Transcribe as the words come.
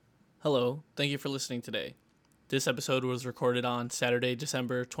Hello, thank you for listening today. This episode was recorded on Saturday,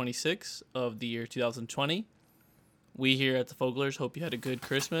 December 26th of the year 2020. We here at the Foglers hope you had a good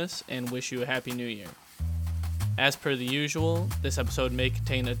Christmas and wish you a Happy New Year. As per the usual, this episode may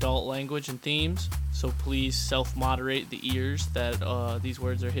contain adult language and themes, so please self-moderate the ears that these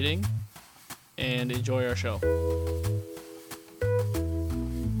words are hitting, and enjoy our show.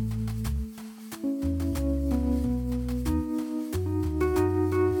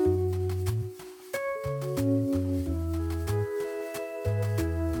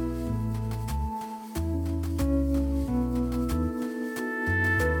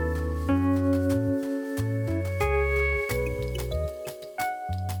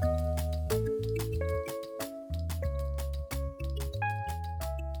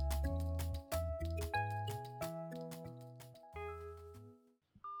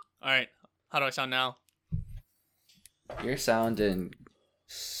 Alright, how do I sound now? You're sounding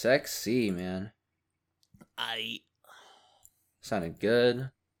sexy, man. Sounded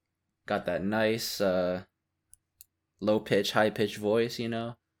good. Got that nice, low pitch, high pitch voice, you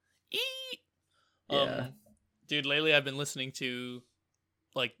know? Yeah. Dude, lately I've been listening to,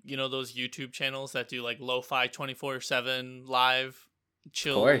 those YouTube channels that do, lo-fi 24/7 live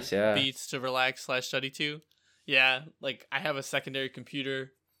chill Of course, yeah. beats to relax / study to. Yeah, I have a secondary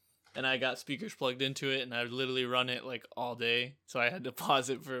computer, and I got speakers plugged into it, and I would literally run it, all day, so I had to pause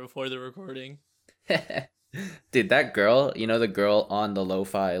it before the recording. Dude, that girl, you know the girl on the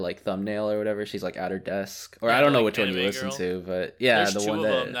lo-fi, thumbnail or whatever, she's, at her desk. Or Yeah, I don't the, know which one you anime listen girl. to, but yeah, There's the two one of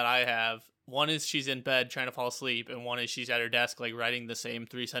them that I have. One is she's in bed trying to fall asleep, and one is she's at her desk, writing the same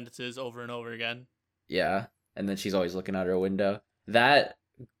 3 sentences over and over again. Yeah, and then she's always looking out her window. That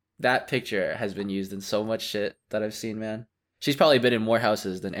picture has been used in so much shit that I've seen, man. She's probably been in more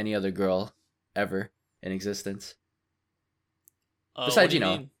houses than any other girl ever in existence. Besides, what do you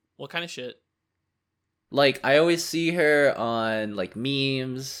know, mean? What kind of shit? I always see her on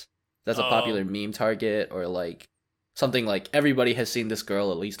memes. That's a popular Oh. meme target, or something everybody has seen this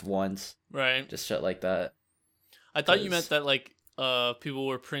girl at least once. Right. Just shit like that. I thought you 'Cause- meant that people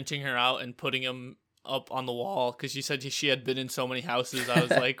were printing her out and putting them up on the wall because you said she had been in so many houses. I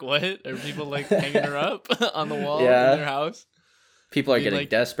was like, what? Are people hanging her up on the wall Yeah. in their house? People are Being getting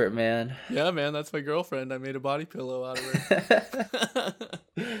desperate, man. Yeah, man, that's my girlfriend. I made a body pillow out of her.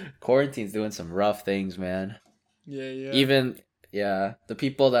 Quarantine's doing some rough things, man. Yeah. Even the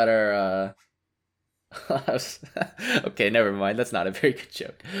people that are okay, never mind. That's not a very good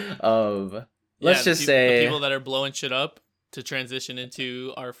joke. Let's just say the people that are blowing shit up to transition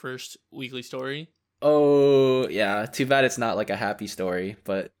into our first weekly story. oh yeah, too bad it's not a happy story,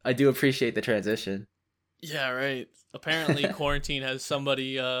 but I do appreciate the transition. Yeah, right. Apparently, quarantine has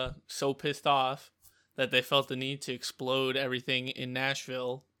somebody so pissed off that they felt the need to explode everything in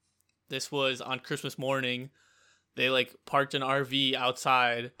Nashville. This was on Christmas morning. They parked an RV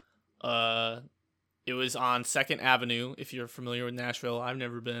outside. It was on 2nd Avenue. If you're familiar with Nashville, I've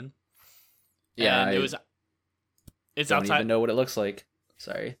never been. Yeah, and it's don't outside. even know what it looks like.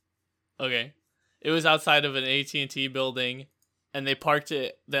 Sorry. Okay, it was outside of an AT&T building, and they parked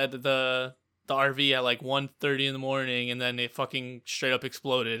it the RV at 1:30 in the morning, and then it fucking straight up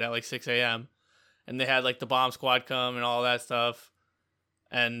exploded at 6 a.m. And they had the bomb squad come and all that stuff,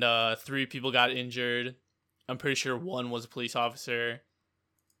 and 3 people got injured. I'm pretty sure 1 was a police officer.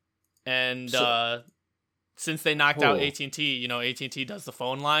 And since they knocked out Cool. AT&T, AT&T does the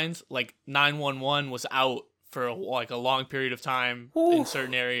phone lines. 911 was out for a long period of time in Whew.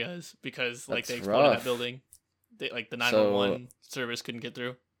 certain areas because That's they exploded rough. that building. The 911 service couldn't get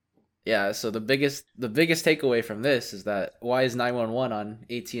through. Yeah, so the biggest takeaway from this is that why is 911 on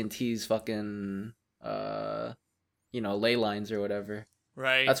AT&T's fucking ley lines or whatever.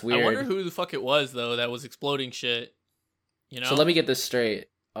 Right. That's I wonder weird. who the fuck it was though that was exploding shit. So let me get this straight.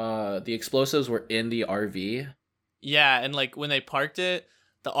 The explosives were in the RV. Yeah, and when they parked it,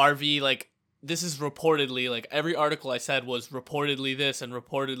 the RV this is reportedly every article I said was reportedly this and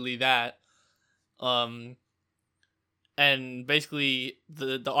reportedly that. And basically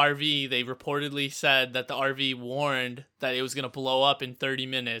the RV, they reportedly said that the RV warned that it was going to blow up in 30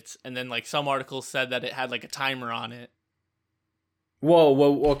 minutes, and then some articles said that it had a timer on it.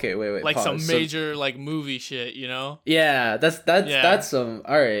 Whoa, okay, wait. Pause. Some So- major movie shit, yeah, that's Yeah. that's some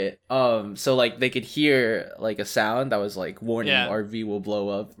all right. So they could hear a sound that was warning Yeah. RV will blow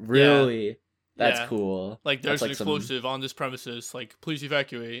up. Really? That's Yeah. cool. There's That's an some- explosive on this premises, please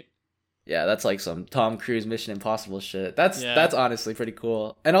evacuate. Yeah, that's some Tom Cruise Mission Impossible shit. That's Yeah. that's honestly pretty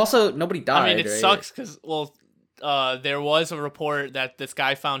cool. And also nobody died. I mean, it right? sucks because, there was a report that this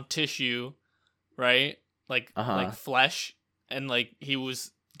guy found tissue, right? Uh-huh. Flesh, and he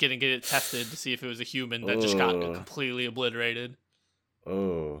was get it tested to see if it was a human that just got Oh. completely obliterated.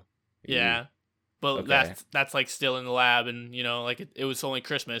 Oh. Yeah. But Okay. that's like still in the lab, and like it was only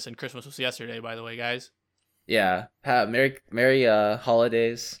Christmas, and Christmas was yesterday, by the way, guys. Yeah. Merry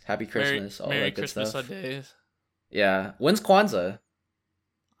holidays. Happy Christmas. All Merry that good Christmas stuff. Sundays. Yeah. When's Kwanzaa?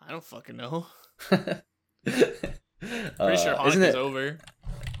 I don't fucking know. Pretty Pretty sure Hanukkah's over.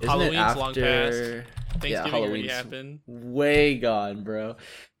 Halloween's long past. Thanksgiving already happened. Way gone, bro.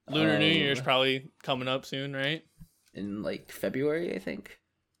 Lunar New Year's probably coming up soon, right? In like February, I think.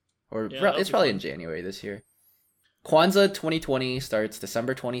 Or Yeah, it's probably in January this year. Kwanzaa 2020 starts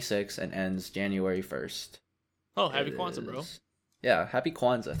December 26th and ends January 1st. Oh, happy Kwanzaa, bro. Yeah, happy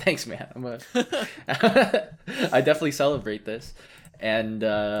Kwanzaa. Thanks, man. I definitely celebrate this. And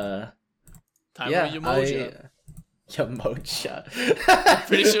Time yeah, for Yamoja. Yamoja.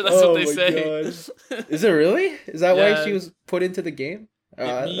 Pretty sure that's what they say. Is it really? Is that Yeah. why she was put into the game?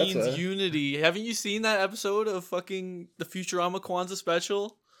 It means unity. Haven't you seen that episode of fucking the Futurama Kwanzaa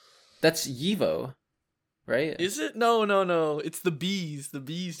special? That's Yivo, right? Is it? No. It's the bees. The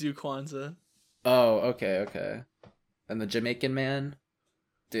bees do Kwanzaa. Oh, okay. And the Jamaican man?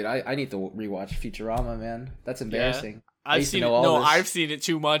 Dude, I need to rewatch Futurama, man. That's embarrassing. I've seen it. No, I've seen it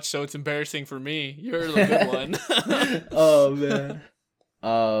too much, so it's embarrassing for me. You're the good one. Oh, man.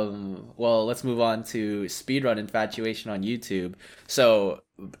 Well, let's move on to speedrun infatuation on YouTube. So,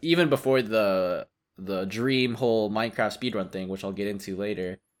 even before the dream whole Minecraft speedrun thing, which I'll get into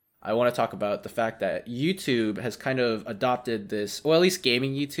later, I want to talk about the fact that YouTube has kind of adopted this, well, at least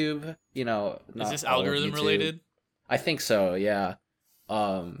gaming YouTube, Is this algorithm related? I think so, yeah.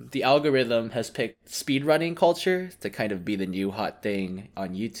 The algorithm has picked speedrunning culture to kind of be the new hot thing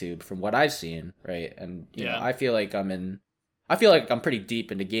on YouTube from what I've seen, right? And you know, I feel like I'm pretty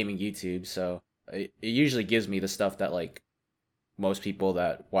deep into gaming YouTube, so it usually gives me the stuff that like most people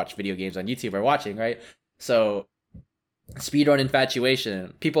that watch video games on YouTube are watching, right? So speedrun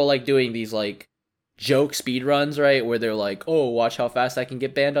infatuation. People like doing these like joke speedruns, right? Where they're like, "Oh, watch how fast I can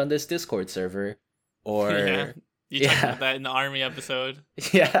get banned on this Discord server." Or You talked about that in the army episode.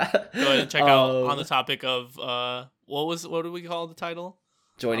 Yeah. Go ahead and check out on the topic of what do we call the title?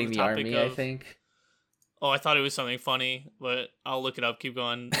 Joining the army, I think. Oh, I thought it was something funny, but I'll look it up. Keep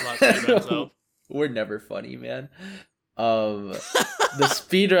going. So. We're never funny, man. The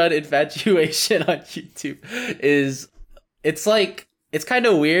speedrun infatuation on YouTube it's kind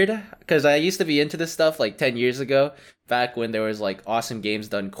of weird because I used to be into this stuff like 10 years ago, back when there was like awesome games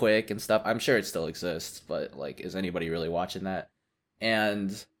done quick and stuff. I'm sure it still exists, but like, is anybody really watching that?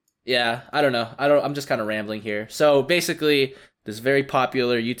 And yeah, I don't know. I'm just kind of rambling here. So basically, this very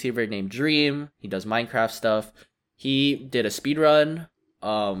popular YouTuber named Dream, he does Minecraft stuff. He did a speedrun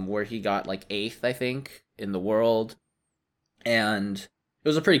where he got like 8th, I think, in the world. And it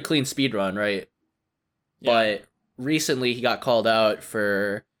was a pretty clean speedrun, right? Yeah. But recently he got called out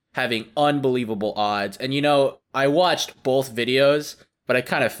for having unbelievable odds. And I watched both videos, but I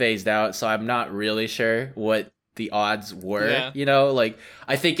kind of phased out, so I'm not really sure what the odds were. Yeah. Like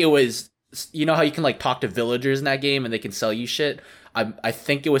I think it was, how you can like talk to villagers in that game and they can sell you shit. I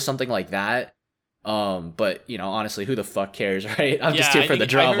think it was something like that. But honestly, who the fuck cares, right? I'm just here for the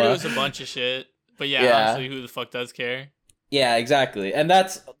drama. I heard it was a bunch of shit, but honestly, who the fuck does care? Yeah, exactly. And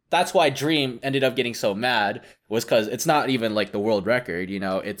that's why Dream ended up getting so mad, was because it's not even like the world record,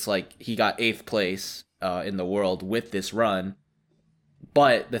 it's like he got 8th place in the world with this run.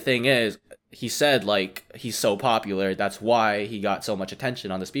 But the thing is, he said like he's so popular, that's why he got so much attention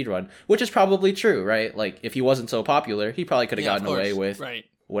on the speedrun, which is probably true, right? Like if he wasn't so popular, he probably could have gotten away with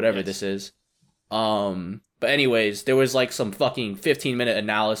whatever this is. But anyways, there was like some fucking 15-minute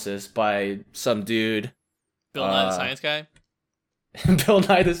analysis by some dude. Bill Nye the Science Guy? Bill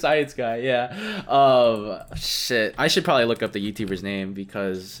Nye the Science Guy, yeah. Shit. I should probably look up the YouTuber's name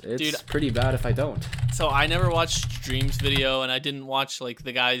because it's pretty bad if I don't. So I never watched Dream's video, and I didn't watch like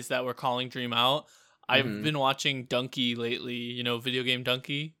the guys that were calling Dream out. I've been watching Dunkey lately, video game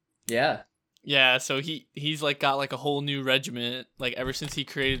Dunkey. Yeah. Yeah, so he's like got like a whole new regiment, like ever since he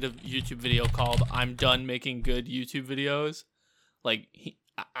created a YouTube video called "I'm Done Making Good YouTube Videos." Like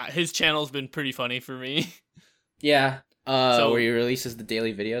his channel's been pretty funny for me. Yeah. Where he releases the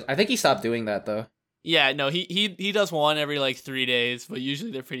daily videos. I think he stopped doing that though. Yeah, no, he does one every like 3 days, but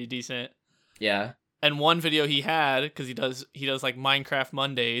usually they're pretty decent. Yeah. And one video he had, because he does like Minecraft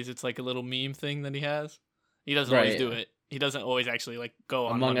Mondays. It's like a little meme thing that he has. He doesn't always do it. He doesn't always actually like go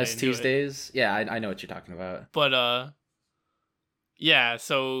on Among Us Tuesdays. Yeah, I know what you're talking about. But yeah.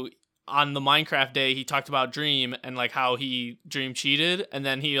 So on the Minecraft day, he talked about Dream and like how Dream cheated, and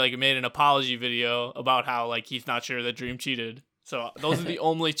then he like made an apology video about how like he's not sure that Dream cheated. So those are the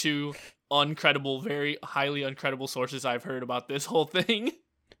only two uncredible, very highly uncredible sources I've heard about this whole thing.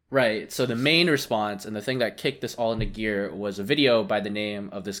 Right. So the main response and the thing that kicked this all into gear was a video by the name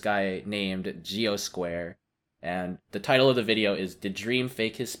of this guy named Geosquare. And the title of the video is "Did Dream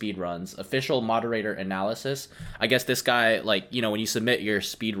Fake His Speedruns? Official Moderator Analysis." I guess this guy, like, you know, when you submit your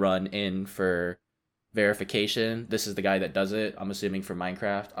speedrun in for verification, this is the guy that does it. I'm assuming for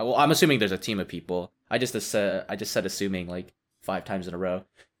Minecraft. Well, I'm assuming there's a team of people. I just said assuming like 5 times in a row.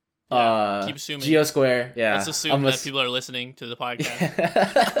 Yeah, keep assuming. Geosquare, yeah. Let's assume that people are listening to the podcast.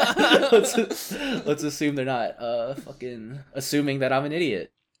 let's assume they're not fucking assuming that I'm an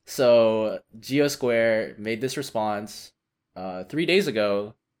idiot. So Geosquare made this response 3 days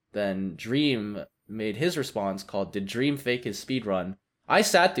ago. Then Dream made his response called "Did Dream Fake His Speedrun?" I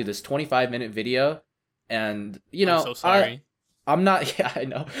sat through this 25-minute video, and you know, I'm so sorry. I'm not. Yeah, I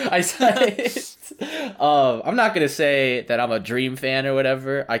know. I'm not gonna say that I'm a Dream fan or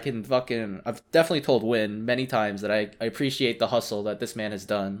whatever. I've definitely told Win many times that I appreciate the hustle that this man has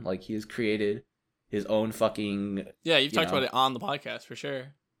done. Like, he has created his own fucking. Yeah, you've talked about it on the podcast for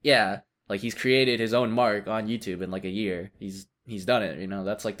sure. Yeah, like, he's created his own mark on YouTube in like a year. He's done it. You know,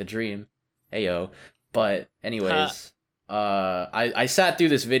 that's like the dream. Heyo. But anyways, I sat through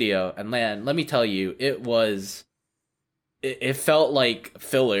this video, and man, let me tell you, it felt like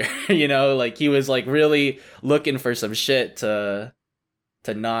filler, you know, like he was like really looking for some shit to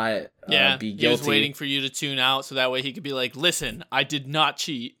not be guilty. He was waiting for you to tune out so that way he could be like, listen, I did not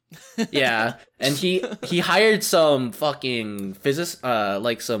cheat. Yeah, and he hired some fucking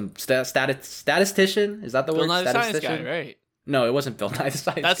like some statistician. Is that the Bill word? Nye the Science Guy, right? No, it wasn't Bill Nye the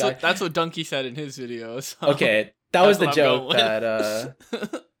Science Guy. That's what Donkey said in his video. So okay, that was the joke that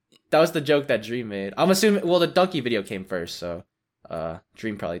that was the joke that Dream made. I'm assuming. Well, the Donkey video came first, so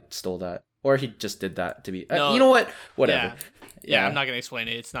Dream probably stole that, or he just did that to be. No, you know what? Whatever. Yeah, I'm not gonna explain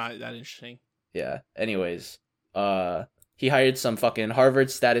it. It's not that interesting. Yeah. Anyways, he hired some fucking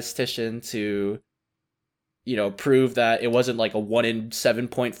Harvard statistician to, you know, prove that it wasn't like a 1 in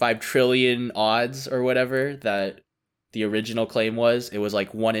 7.5 trillion odds or whatever that the original claim was. It was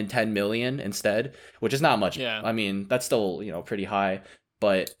like 1 in 10 million instead, which is not much. Yeah. I mean, that's still, you know, pretty high.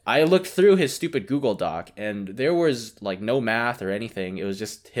 But I looked through his stupid Google Doc, and there was like no math or anything. It was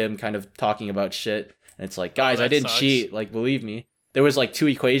just him kind of talking about shit. And it's like, guys, I didn't cheat. Like, believe me. There was like 2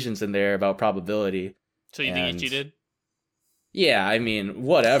 equations in there about probability. So you think he cheated? Yeah, I mean,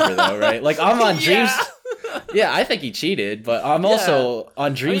 whatever though, right? Like, I'm on Dream's. Yeah, I think he cheated, but I'm also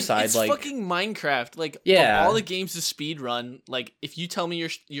on Dream's side. It's like, fucking Minecraft. Like, yeah, of all the games to speedrun, like, if you tell me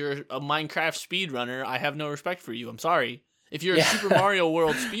you're a Minecraft speedrunner, I have no respect for you. I'm sorry. If you're a Super Mario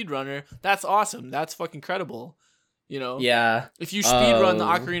World speedrunner, that's awesome. That's fucking credible. You know? Yeah. If you speedrun the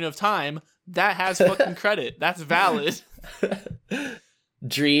Ocarina of Time, that has fucking credit. That's valid.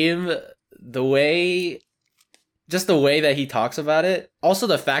 Dream, the way that he talks about it. Also,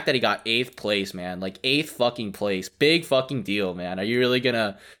 the fact that he got 8th place, man. Like, 8th fucking place. Big fucking deal, man. Are you really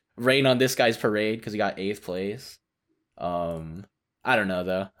gonna rain on this guy's parade because he got 8th place? I don't know,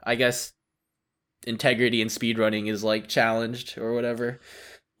 though. I guess integrity in speedrunning is like challenged or whatever.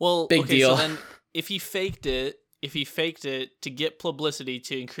 Well, big deal. So then if he faked it to get publicity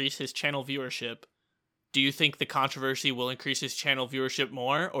to increase his channel viewership, do you think the controversy will increase his channel viewership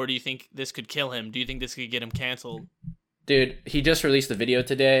more, or do you think this could kill him? Do you think this could get him canceled? Dude, he just released the video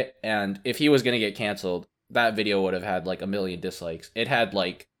today, and if he was gonna get canceled, that video would have had like 1 million dislikes. It had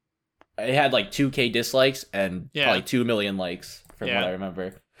like 2K dislikes and probably 2 million likes from what I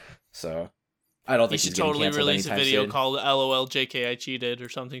remember. So I don't think he's getting canceled anytime soon. He should totally release a video called "LOL JK I cheated" or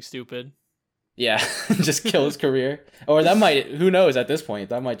something stupid. Yeah, just kill his career. Or that might, who knows at this point,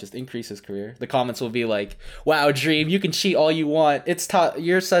 that might just increase his career. The comments will be like, wow, Dream, you can cheat all you want.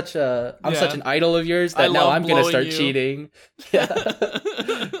 You're such I'm such an idol of yours that now I'm going to start cheating. Yeah.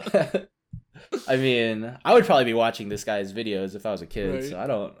 I mean, I would probably be watching this guy's videos if I was a kid, right. So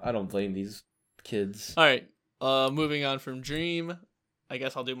I don't blame these kids. All right, moving on from Dream, I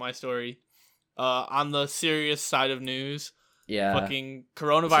guess I'll do my story. On the serious side of news, fucking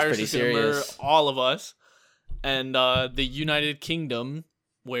coronavirus is gonna murder all of us, and the United Kingdom,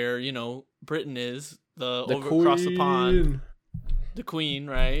 where Britain is across the pond, the Queen,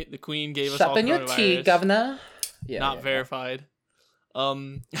 right? The Queen gave us all coronavirus. Your tea, governor. Not verified.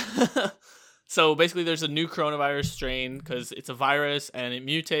 So basically, there's a new coronavirus strain because it's a virus and it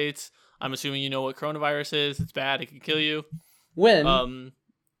mutates. I'm assuming you know what coronavirus is. It's bad. It can kill you.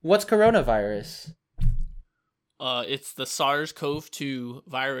 What's coronavirus? It's the SARS-CoV-2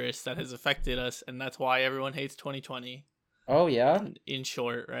 virus that has affected us, and that's why everyone hates 2020. Oh, yeah? In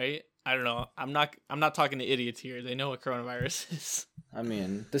short, right? I don't know. I'm not talking to idiots here. They know what coronavirus is. I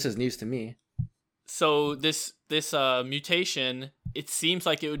mean, this is news to me. So this mutation, it seems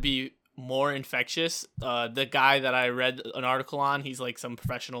like it would be more infectious. The guy that I read an article on, he's like some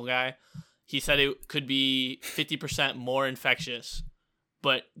professional guy. He said it could be 50% more infectious,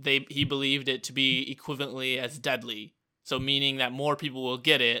 but he believed it to be equivalently as deadly. So meaning that more people will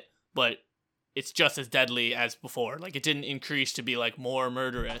get it, but it's just as deadly as before. Like it didn't increase to be like more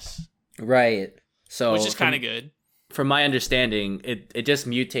murderous. Right. So which is kind of good. From my understanding, it just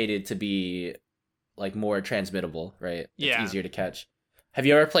mutated to be like more transmittable, right? Yeah. It's easier to catch. Have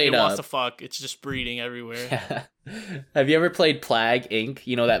you ever played It wants to fuck. It's just breeding everywhere. Have you ever played Plague Inc?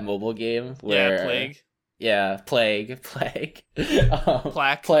 You know that mobile game where yeah, Plague. Yeah, Plague. Plaque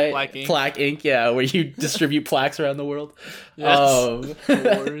Inc. Plaque Inc. Yeah, where you distribute plaques around the world. Yes.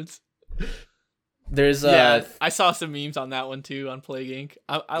 Awards. There's I saw some memes on that one too on Plague Inc.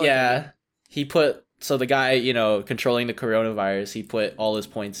 I like yeah, he put the guy controlling the coronavirus. He put all his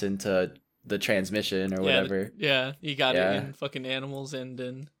points into the transmission or whatever. Yeah, he got it in fucking animals and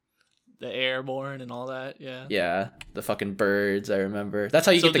in the airborne and all that. Yeah. Yeah, the fucking birds. I remember. That's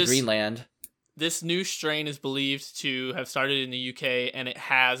how you get the Greenland. This new strain is believed to have started in the UK and it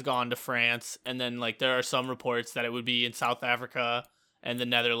has gone to France. And then like there are some reports that it would be in South Africa and the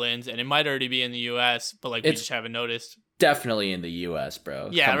Netherlands, and it might already be in the US, but like we just haven't noticed. Definitely in the US, bro.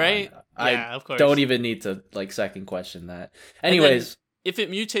 Yeah, Come right? on. Yeah, of course. Don't even need to like second question that. Anyways, if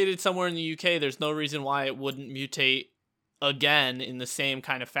it mutated somewhere in the UK, there's no reason why it wouldn't mutate again in the same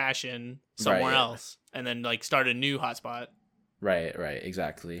kind of fashion somewhere else and then like start a new hotspot. Right,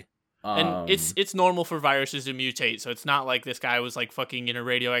 exactly. And it's normal for viruses to mutate, so it's not like this guy was like fucking in a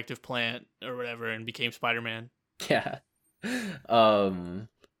radioactive plant or whatever and became Spider-Man. Yeah. All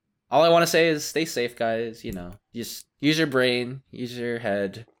I want to say is stay safe, guys. Just use your brain, use your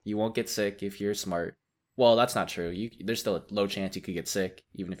head. You won't get sick if you're smart. Well, that's not true. There's still a low chance you could get sick,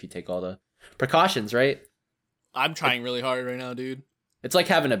 even if you take all the precautions, right? I'm trying really hard right now, dude. It's like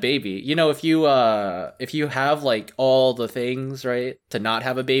having a baby. If you have like all the things, right, to not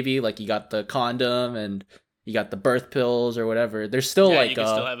have a baby, like you got the condom and you got the birth pills or whatever, there's still you can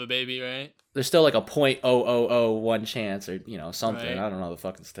still have a baby, right? There's still like a 0.0001 chance or something. Right. I don't know the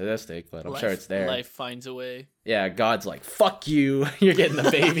fucking statistic, but I'm sure it's there. Life finds a way. Yeah, God's like, fuck you, you're getting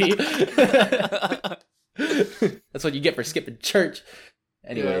a baby. That's what you get for skipping church.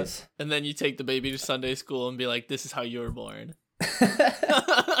 Anyways. Yeah. And then you take the baby to Sunday school and be like, this is how you were born.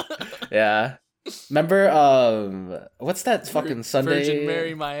 Yeah. Remember, what's that fucking Sunday? Virgin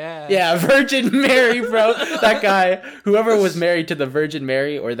Mary, my ass. Yeah, Virgin Mary, bro. That guy, whoever was married to the Virgin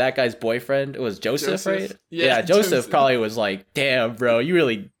Mary, or that guy's boyfriend, it was Joseph. Right? Yeah, Joseph probably was like, damn, bro, you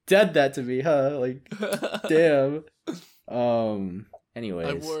really did that to me, huh? Like, damn. Anyways.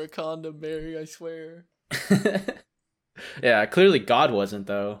 I wore a condom, Mary, I swear. Yeah, clearly God wasn't,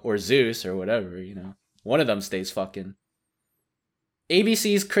 though. Or Zeus, or whatever, One of them stays fucking.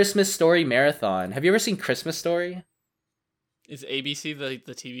 ABC's Christmas Story Marathon. Have you ever seen Christmas Story? Is ABC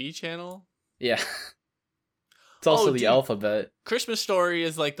the TV channel? Yeah. It's also the alphabet. Christmas Story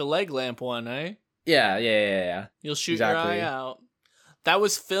is like the leg lamp one, eh? Yeah. You'll shoot your eye out. That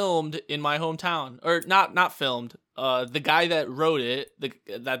was filmed in my hometown. Or not filmed. The guy that wrote it,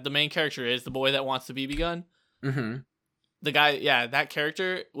 that the main character is, the boy that wants the BB gun. Mm-hmm. The guy, that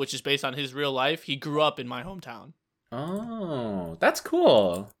character, which is based on his real life, he grew up in my hometown. Oh, that's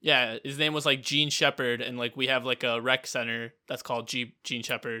cool. Yeah, his name was like Gene Shepard, and like we have like a rec center that's called Gene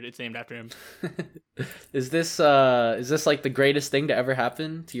Shepard. It's named after him. Is this like the greatest thing to ever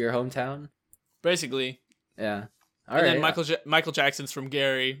happen to your hometown? Basically. Yeah. Then Michael Jackson's from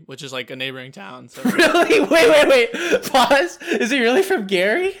Gary, which is like a neighboring town. So. Really? Wait. Pause. Is he really from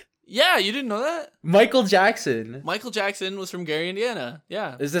Gary? Yeah, you didn't know that? Michael Jackson. Michael Jackson was from Gary, Indiana.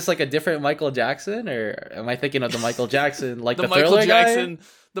 Yeah. Is this like a different Michael Jackson, or am I thinking of the Michael Jackson, like the Michael Thriller Jackson, guy?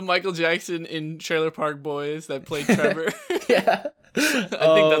 The Michael Jackson in Trailer Park Boys that played Trevor. Yeah. I think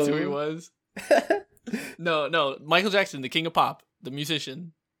that's who he was. No, Michael Jackson, the king of pop, the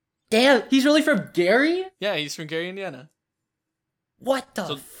musician. Damn, he's really from Gary? Yeah, he's from Gary, Indiana. What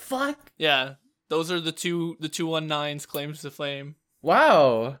the fuck? Yeah, those are the 219's claims to fame.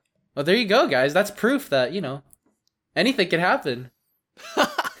 Wow. Well, there you go, guys. That's proof that, anything can happen.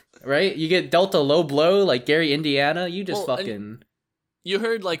 Right? You get dealt a low blow like Gary, Indiana, you just fucking... You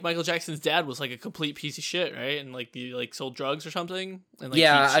heard, like, Michael Jackson's dad was, like, a complete piece of shit, right? And, like, he, like, sold drugs or something? And,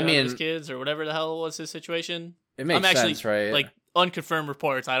 like, his kids or whatever the hell was his situation? It makes sense, right? Like, unconfirmed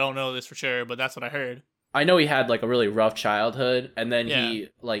reports. I don't know this for sure, but that's what I heard. I know he had like a really rough childhood, and then Yeah.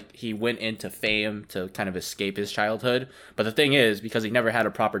 he went into fame to kind of escape his childhood. But the thing is, because he never had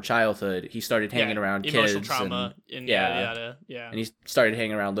a proper childhood, he started hanging around Emotional kids trauma and and yada yeah, yada. Yeah. and he started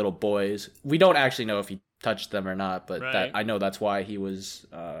hanging around little boys. We don't actually know if he touched them or not, but that Right. I know that's why he was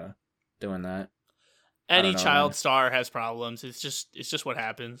doing that. I Any don't know, child man. star has problems. It's just what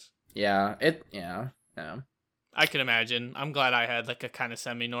happens. Yeah. I can imagine. I'm glad I had like a kind of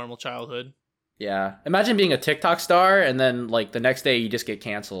semi-normal childhood. Yeah. Imagine being a TikTok star and then like the next day you just get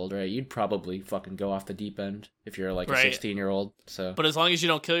canceled, right? You'd probably fucking go off the deep end if you're like a Right. 16-year-old. So But as long as you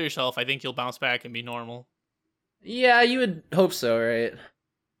don't kill yourself, I think you'll bounce back and be normal. yeah, you would hope so, right?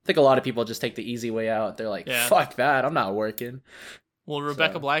 I think a lot of people just take the easy way out. They're like, Yeah. fuck that, I'm not working. Well,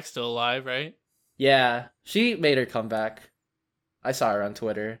 Rebecca So- Black's still alive, right? Yeah, she made her comeback. I saw her on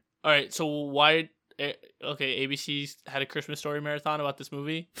Twitter. All right. So why? Okay, ABC's had a Christmas Story marathon about this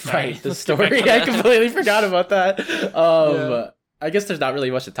movie. Sorry, Right, the let's get back story. on I that. completely forgot about that. Yeah. I guess there's not really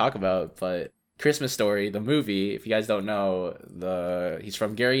much to talk about, but Christmas Story, the movie, if you guys don't know, he's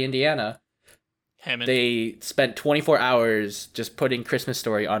from Gary, Indiana. Hammond. They spent 24 hours just putting Christmas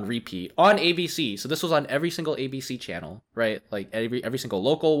Story on repeat on ABC. So this was on every single ABC channel, right? Like every single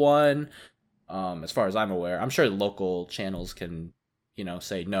local one. As far as I'm aware, I'm sure local channels can,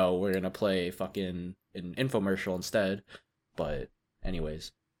 say no, we're gonna play fucking an infomercial instead. But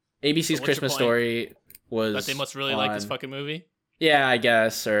anyways, ABC's So what's your Christmas point? Story was But they must really like this on- fucking movie. Yeah, I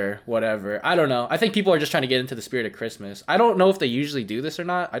guess, or whatever. I don't know. I think people are just trying to get into the spirit of Christmas. I don't know if they usually do this or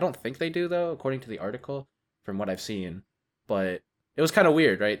not. I don't think they do, though, according to the article, from what I've seen. But it was kind of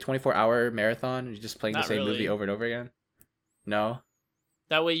weird, right? 24-hour marathon, you're just playing Not the same really. movie over and over again? No?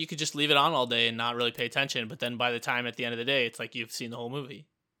 That way you could just leave it on all day and not really pay attention. But then by the time at the end of the day, it's like you've seen the whole movie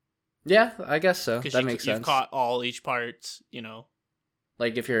Yeah, I guess so. because That makes sense. you've caught all each parts.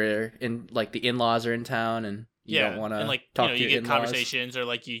 Like, if you're in, like, the in-laws are in town and you don't want and to like talk to you your get in-laws. conversations or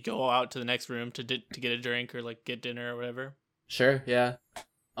like you go out to the next room to get a drink or like get dinner or whatever. Sure, yeah.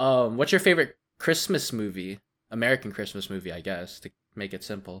 What's your favorite Christmas movie? American Christmas movie, I guess, to make it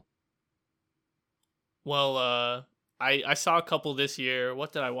simple. Well, I saw a couple this year.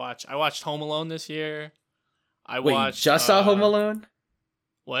 What did I watch? I watched Home Alone this year. I Wait, watched you just saw Home Alone?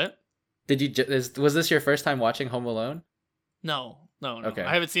 What? Did you was this your first time watching Home Alone? No. Okay.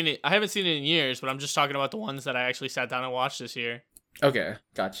 I haven't seen it. I haven't seen it in years, but I'm just talking about the ones that I actually sat down and watched this year. Okay,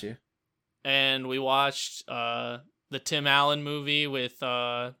 got you. And we watched the Tim Allen movie with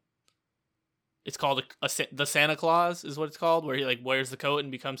it's called the Santa Claus is what it's called, where he like wears the coat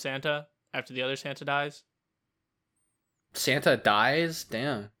and becomes Santa after the other Santa dies. Santa dies?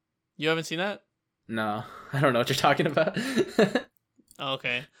 Damn. You haven't seen that? No, I don't know what you're talking about. Oh,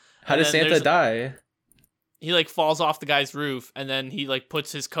 okay. How And does then Santa there's- die? He like falls off the guy's roof and then he like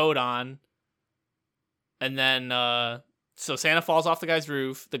puts his coat on. And then so Santa falls off the guy's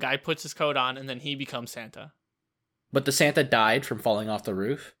roof, the guy puts his coat on and then he becomes Santa. But the Santa died from falling off the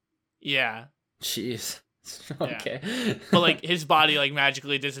roof? Yeah. Jeez. Okay. But like his body like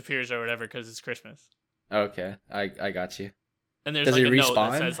magically disappears or whatever cuz it's Christmas. Okay, I got you. And there's Does like he a note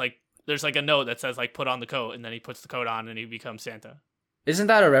respawn? that says like there's like a note that says like put on the coat and then he puts the coat on and he becomes Santa. Isn't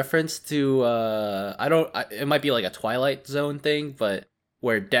that a reference to it might be like a Twilight Zone thing, but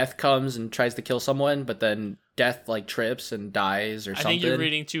where death comes and tries to kill someone, but then death like trips and dies or I something? think you're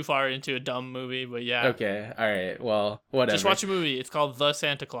reading too far into a dumb movie, but yeah. Okay, all right. Well, whatever. Just watch a movie. It's called The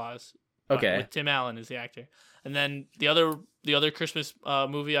Santa Claus. Okay. With Tim Allen as the actor. And then the other Christmas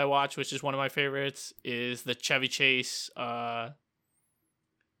movie I watched, which is one of my favorites, is the Chevy Chase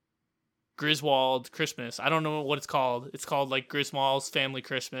Griswold Christmas. I don't know what it's called. It's called like Griswold's Family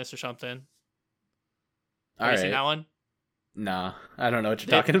Christmas or something. All Have you seen right. that one? Nah, I don't know what you're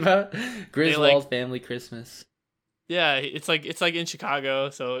They- talking about. Griswold like- Family Christmas. Yeah, it's like in Chicago,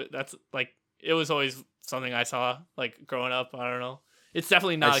 so that's like it was always something I saw like growing up. I don't know. It's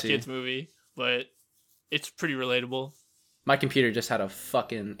definitely not I a see. kids movie, but it's pretty relatable. My computer just had a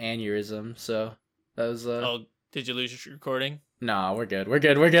fucking aneurysm, so that was Oh, did you lose your recording? Nah, we're good. We're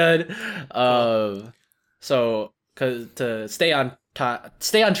good. So cuz to stay on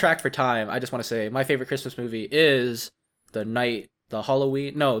track for time, I just want to say my favorite Christmas movie is The Night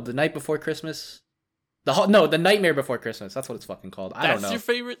Before Christmas. The Nightmare Before Christmas. That's what it's fucking called. I don't know. That's your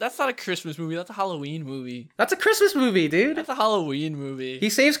favorite? That's not a Christmas movie. That's a Halloween movie. That's a Christmas movie, dude. That's a Halloween movie. He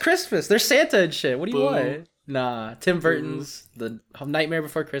saves Christmas. There's Santa and shit. What do you Boo. want? Nah, Tim Burton's The Nightmare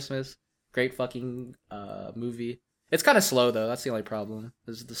Before Christmas. Great fucking movie. It's kind of slow though. That's the only problem.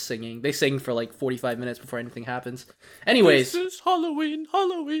 Is the singing. They sing for like 45 minutes before anything happens. Anyways, Christmas,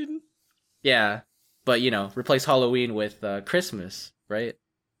 Halloween. yeah. But replace Halloween with Christmas, right?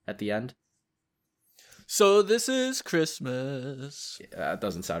 At the end. So this is Christmas. Yeah, that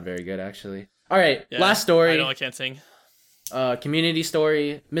doesn't sound very good, actually. All right, Yeah, last story. I know I can't sing. Community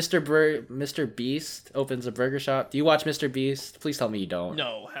story. Mr. Beast opens a burger shop. Do you watch Mr. Beast? Please tell me you don't.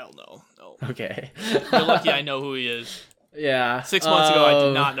 No, hell no. Okay. You're lucky I know who he is. Yeah. 6 months ago, I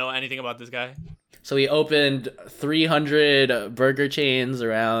did not know anything about this guy. So he opened 300 burger chains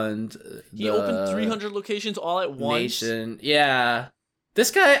around. He opened 300 locations all at once. Nation. Yeah. This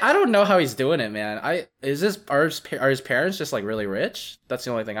guy, I don't know how he's doing it, man. Are his parents just like really rich? That's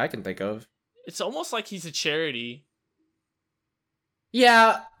the only thing I can think of. It's almost like he's a charity.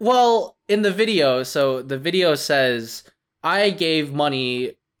 Yeah, well, in the video, so the video says I gave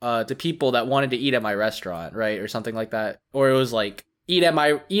money to people that wanted to eat at my restaurant, right, or something like that, or it was like eat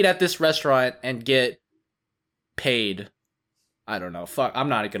at this restaurant and get paid. I don't know. Fuck, I'm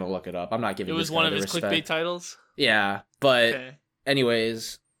not gonna look it up. I'm not giving. It was this guy one of the his respect. clickbait titles. Yeah, but Okay.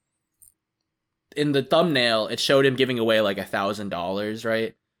 anyways, in the thumbnail, it showed him giving away like $1,000,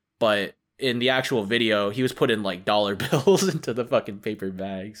 right? But in the actual video, he was putting like dollar bills into the fucking paper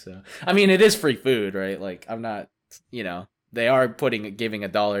bag. So I mean, it is free food, right? Like I'm not, they are giving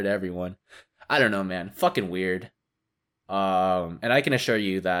 $1 to everyone. I don't know, man. Fucking weird. And I can assure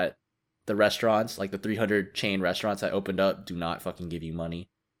you that the restaurants, like the 300 chain restaurants that opened up, do not fucking give you money.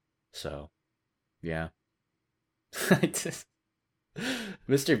 So, yeah.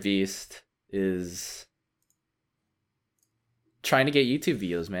 Mr. Beast is trying to get YouTube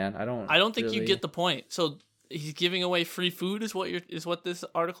views, man. I don't think you get the point. So he's giving away free food is what this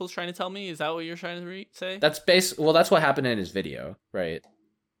article is trying to tell me? Is that what you're trying to say? That's what happened in his video, right?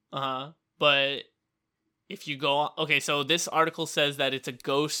 But if you go on, okay, so this article says that it's a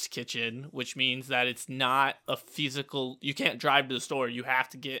ghost kitchen, which means that it's not a physical, you can't drive to the store. You have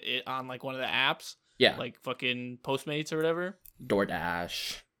to get it on like one of the apps. Yeah. Like fucking Postmates or whatever.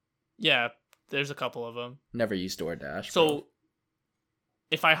 DoorDash. Yeah, there's a couple of them. Never used DoorDash. So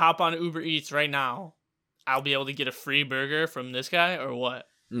if I hop on Uber Eats right now, I'll be able to get a free burger from this guy or what?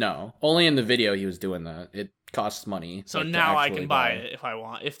 No, only in the video he was doing that. It costs money. So now I can buy it if I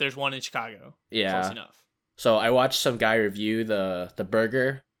want, if there's one in Chicago. Yeah. Close enough. So I watched some guy review the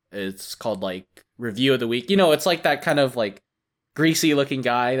burger. It's called like Review of the Week. It's like that kind of like greasy looking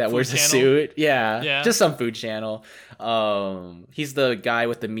guy that wears a suit. Yeah. Just some food channel. He's the guy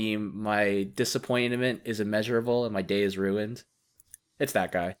with the meme, my disappointment is immeasurable and my day is ruined. It's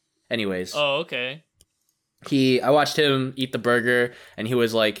that guy. Anyways. Oh, okay. I watched him eat the burger and he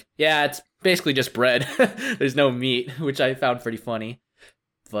was like, yeah, it's basically just bread. There's no meat, which I found pretty funny.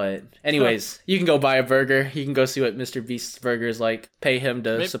 But anyways, you can go buy a burger. You can go see what Mr. Beast's burger is like. Pay him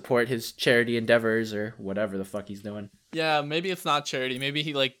to support his charity endeavors or whatever the fuck he's doing. Yeah, maybe it's not charity. Maybe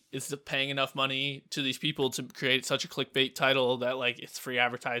he like is paying enough money to these people to create such a clickbait title that like it's free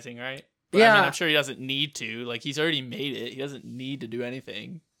advertising, right? But, yeah. I mean, I'm sure he doesn't need to. Like he's already made it. He doesn't need to do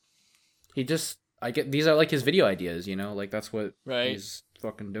anything. These are like his video ideas, like that's what he's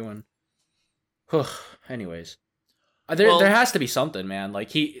fucking doing. Anyways. There has to be something, man. Like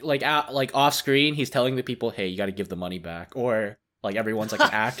he off screen, he's telling the people, "Hey, you got to give the money back," or like everyone's like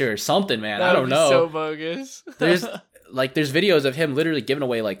an actor or something, man. I don't know. So bogus. There's videos of him literally giving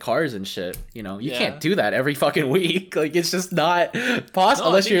away like cars and shit. You can't do that every fucking week. Like it's just not possible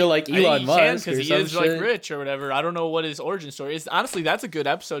unless you're like Elon Musk because he is like rich or whatever. I don't know what his origin story is. Honestly, that's a good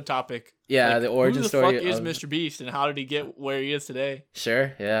episode topic. Yeah, like, the origin story. Who the fuck is Mr. Beast and how did he get where he is today?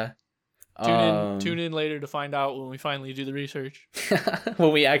 Sure. Yeah. Tune in later to find out when we finally do the research.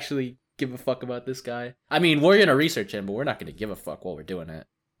 When we actually give a fuck about this guy. I mean, we're gonna research him, but we're not gonna give a fuck while we're doing it.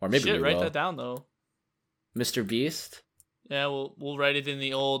 Or maybe we will. Write that down though. Mr. Beast. Yeah, we'll write it in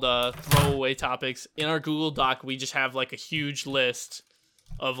the old throwaway topics in our Google Doc. We just have like a huge list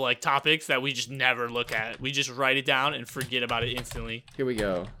of like topics that we just never look at. We just write it down and forget about it instantly. Here we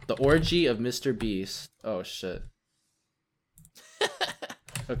go. The orgy of Mr. Beast. Oh shit.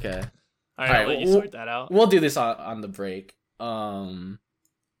 Okay. All right, I'll let you sort that out. We'll do this on the break. But yeah.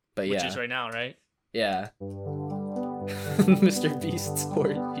 Which is right now, right? Yeah. Mr. Beast's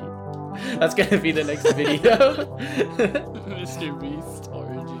orgy. That's gonna be the next video. Mr. Beast's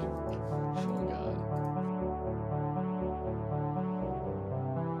orgy. Oh god.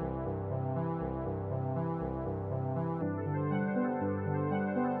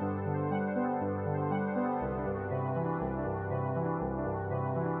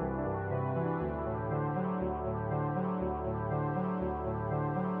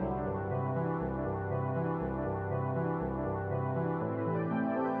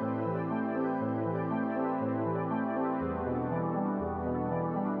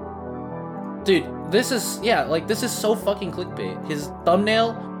 Dude, this is so fucking clickbait. His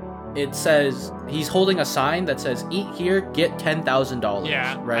thumbnail it says he's holding a sign that says "Eat here, get $10,000."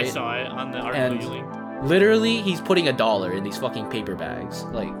 Yeah, right. I saw it on the article And you linked. literally, he's putting $1 in these fucking paper bags.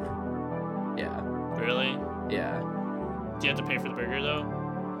 Like, yeah, Really? yeah, Do you have to pay for the burger though?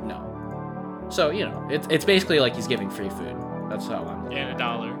 no. So you know, it's basically like he's giving free food. That's how I'm looking. And at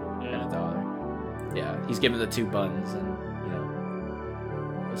 $1. it. Yeah. And $1. Yeah, he's giving the 2 buns and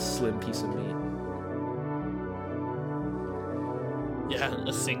a slim piece of meat. Yeah,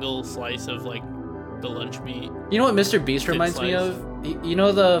 a single slice of like the lunch meat. You know what Mr. Beast Thin reminds me slice. of? You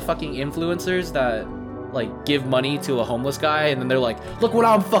know the fucking influencers that like give money to a homeless guy and then they're like, look what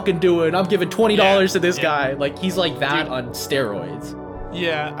I'm fucking doing. I'm giving $20 to this yeah. guy. Like he's like that Dude. on steroids.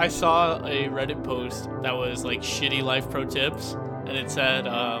 Yeah, I saw a Reddit post that was like shitty life pro tips, and it said,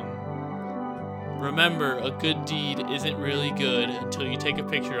 remember, a good deed isn't really good until you take a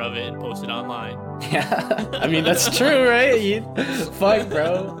picture of it and post it online. Yeah. I mean that's true, right? Fuck,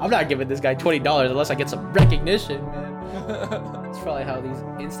 bro. I'm not giving this guy $20 unless I get some recognition, man. That's probably how these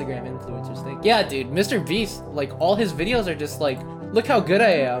Instagram influencers think. Yeah, dude, Mr. Beast, like all his videos are just like, look how good I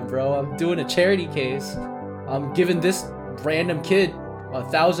am, bro. I'm doing a charity case. I'm giving this random kid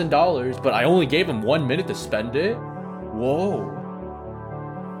 $1,000, but I only gave him 1 minute to spend it. Whoa.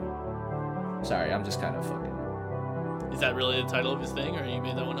 Sorry, I'm just kind of fucking. Is that really the title of his thing, or you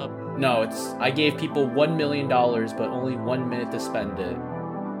made that one up? No, it's I gave people $1 million, but only 1 minute to spend it.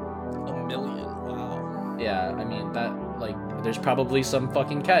 $1 million. Wow. Yeah, I mean that like there's probably some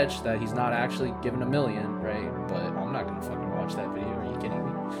fucking catch that he's not actually given $1 million, right? But I'm not gonna fucking watch that video. Are you kidding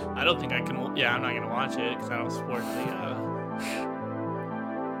me? I don't think I can. Yeah, I'm not gonna watch it because I don't support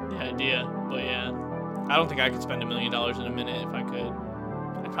the idea. But yeah, I don't think I could spend $1 million in a minute if I could.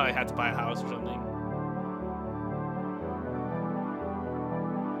 I'd probably have to buy a house or something.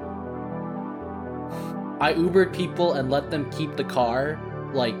 I Ubered people and let them keep the car.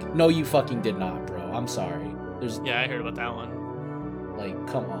 Like, no, you fucking did not, bro. I'm sorry. There's Yeah, I heard about that one. like,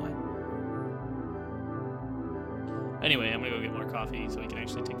 come on. Anyway, I'm gonna go get more coffee so we can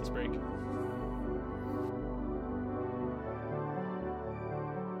actually take this break.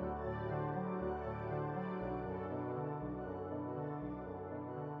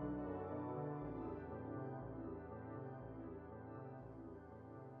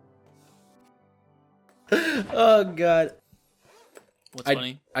 Oh god. What's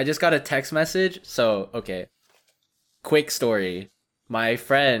funny? I just got a text message. So, okay. Quick story. My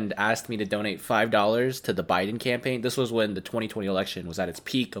friend asked me to donate $5 to the Biden campaign. This was when the 2020 election was at its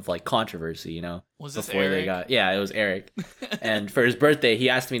peak of like controversy, you know. Was this before Eric? Yeah, it was Eric. And for his birthday, he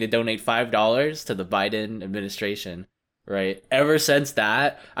asked me to donate $5 to the Biden administration. Right. Ever since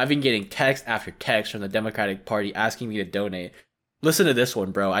that, I've been getting text after text from the Democratic Party asking me to donate. Listen to this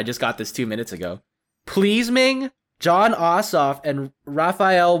one, bro. I just got this 2 minutes ago. Please, Ming, John Ossoff and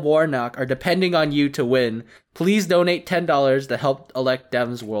Raphael Warnock are depending on you to win. Please donate $10 to help elect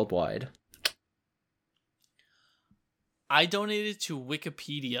Dems worldwide. I donated to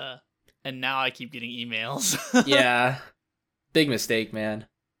Wikipedia, and now I keep getting emails. Yeah. Big mistake, man.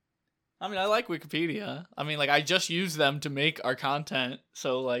 I mean, I like Wikipedia. I mean, like, I just use them to make our content.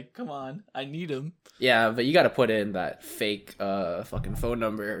 So, like, come on. I need them. Yeah, but you gotta put in that fake fucking phone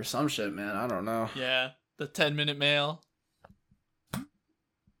number or some shit, man. I don't know. Yeah. The 10-minute mail.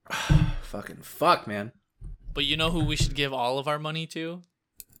 Fucking fuck, man. But you know who we should give all of our money to?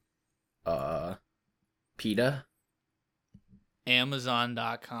 PETA?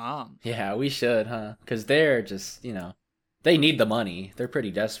 Amazon.com. Yeah, we should, huh? Because they're just, you know, they need the money. They're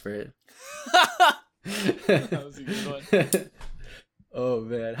pretty desperate. That was a good one. Oh,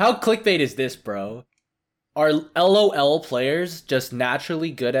 man. How clickbait is this, bro? Are LOL players just naturally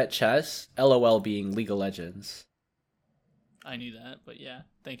good at chess? LOL being League of Legends. I knew that, but yeah.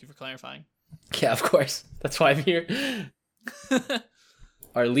 Thank you for clarifying. Yeah, of course. That's why I'm here.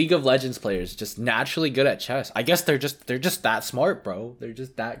 Are League of Legends players just naturally good at chess? I guess they're just that smart, bro. They're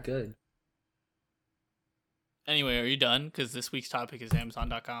just that good. Anyway, are you done? Because this week's topic is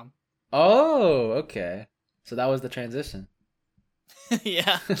Amazon.com. Oh, okay. So that was the transition.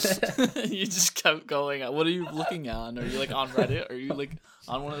 Yeah. You just kept going. What are you looking on? Are you like on Reddit? Are you like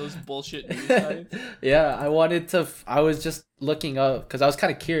on one of those bullshit news sites? Yeah, I was just looking up because I was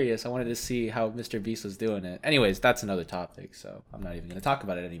kind of curious. I wanted to see how Mr. Beast was doing it. Anyways, that's another topic, so I'm not even going to talk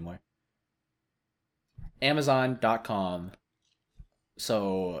about it anymore. Amazon.com.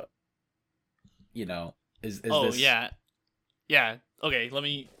 So, you know, is this... yeah. Yeah. Okay, let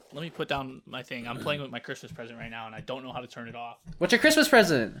me put down my thing. I'm playing with my Christmas present right now, and I don't know how to turn it off. What's your Christmas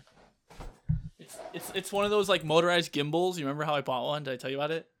present? It's one of those like motorized gimbals. You remember how I bought one? Did I tell you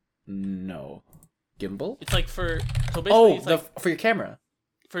about it? No. Gimbal? It's like for basically it's like for your camera.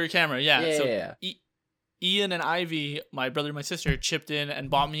 For your camera, yeah. Yeah, So yeah, Ian and Ivy, my brother and my sister, chipped in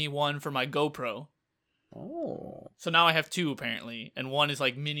and bought me one for my GoPro. Oh, So now I have two apparently, and one is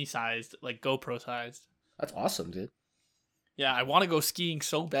like mini sized, like GoPro sized. that's awesome, dude. Yeah, I want to go skiing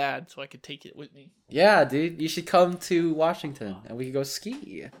so bad, so I could take it with me. Yeah, dude, you should come to Washington and we could go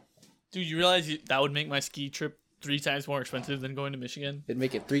ski. Dude, you realize that would make my ski trip 3 times more expensive than going to Michigan? It'd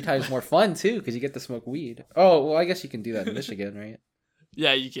make it 3 times more fun too, because you get to smoke weed. Oh, well, I guess you can do that in Michigan, right?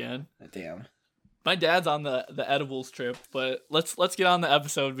 Yeah, you can. Damn. My dad's on the edibles trip, but let's get on the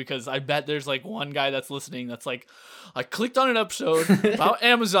episode because I bet there's like one guy that's listening that's like, I clicked on an episode about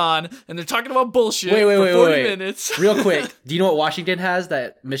Amazon and they're talking about bullshit for 40 minutes. Real quick, do you know what Washington has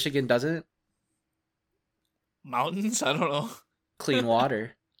that Michigan doesn't? Mountains? I don't know. Clean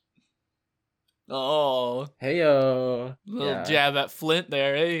water. Oh, Heyo. little jab at Flint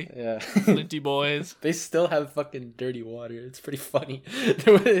there, eh? Yeah. Flinty boys. They still have fucking dirty water. It's pretty funny.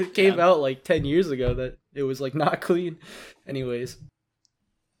 It came out like 10 years ago that it was like not clean. Anyways.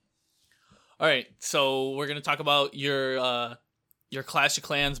 All right, so we're gonna talk about your Clash of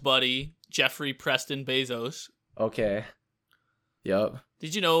Clans buddy Jeffrey Preston Bezos. Okay. Yup.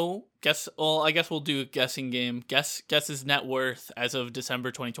 Did you know? Well, I guess we'll do a guessing game. Guess his net worth as of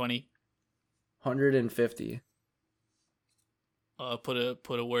December 2020. 150 Put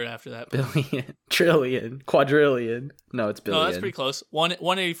a word after that. billion, trillion, quadrillion. No, it's billion. No, that's pretty close.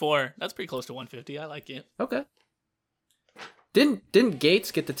 184. That's pretty close to 150. I like it. Okay. Didn't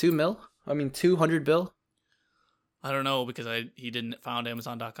Gates get the 200 bill? I don't know because he didn't found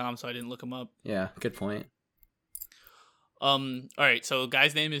Amazon.com, so I didn't look him up. Yeah, good point. All right. So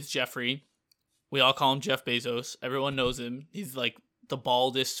guy's name is Jeffrey. We all call him Jeff Bezos. Everyone knows him. He's like the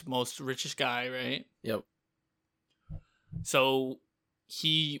baldest, most richest guy, right? Yep. So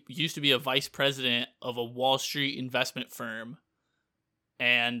he used to be a vice president of a Wall Street investment firm.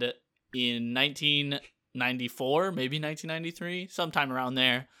 And in 1994, maybe 1993, sometime around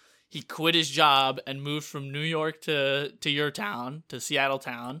there, he quit his job and moved from New York to your town, to Seattle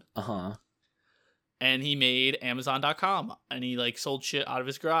town. Uh-huh. And he made Amazon.com. And he like sold shit out of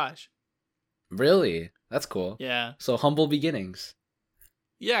his garage. Really? That's cool. Yeah. So humble beginnings.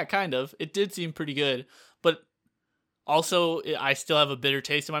 Yeah, kind of. It did seem pretty good. But also, I still have a bitter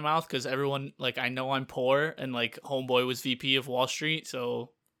taste in my mouth because everyone, like, I know I'm poor and, like, homeboy was VP of Wall Street.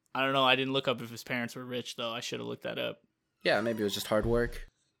 So, I don't know. I didn't look up if his parents were rich, though. I should have looked that up. Yeah, maybe it was just hard work.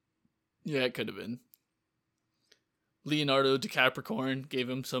 Yeah, it could have been. Leonardo DiCapricorn gave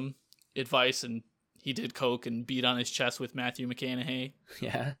him some advice and he did coke and beat on his chest with Matthew McConaughey.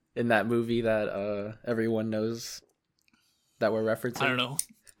 Yeah, in that movie that everyone knows that we're referencing. I don't know.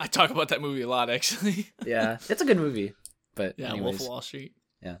 I talk about that movie a lot, actually. Yeah, it's a good movie. But yeah, anyways. Wolf of Wall Street.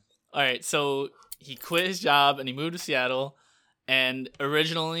 Yeah. All right, so he quit his job and he moved to Seattle. And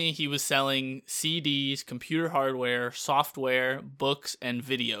originally he was selling CDs, computer hardware, software, books, and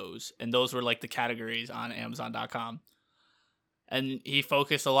videos. And those were like the categories on Amazon.com. And he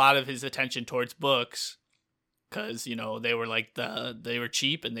focused a lot of his attention towards books because, you know, they were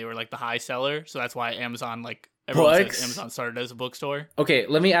cheap and they were like the high seller. So that's why Amazon, like, everyone says Amazon started as a bookstore. Okay,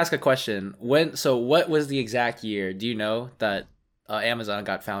 let me ask a question. So what was the exact year, do you know, that Amazon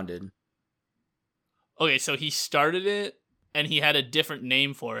got founded? Okay, so he started it and he had a different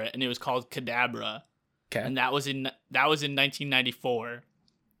name for it and it was called Cadabra. Okay. And that was in 1994.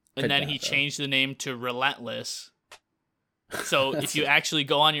 And then he changed the name to Relentless. So if you actually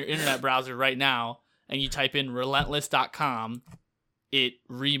go on your internet browser right now and you type in relentless.com, it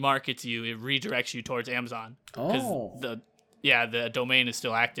remarkets you, it redirects you towards Amazon. Oh. The domain is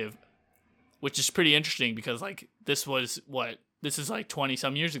still active, which is pretty interesting because like this is like 20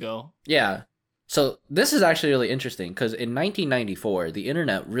 some years ago. Yeah. So this is actually really interesting because in 1994, the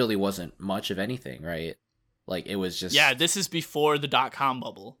internet really wasn't much of anything, right? Like it was just... Yeah, this is before the .com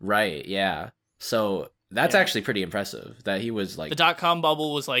bubble. Right, yeah. So that's actually pretty impressive that he was like... The .com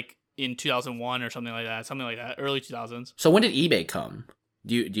bubble was like in 2001 or something like that, early 2000s. So when did eBay come?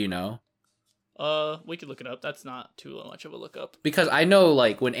 Do you know? We could look it up. That's not too much of a look up. Because I know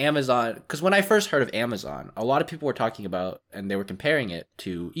like when I first heard of Amazon, a lot of people were talking about and they were comparing it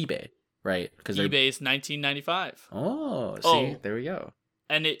to eBay, right? Because eBay's 1995. Oh, see, there we go.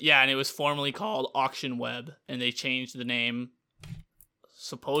 And it was formerly called Auction Web, and they changed the name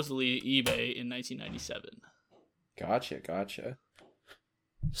supposedly eBay in 1997. Gotcha.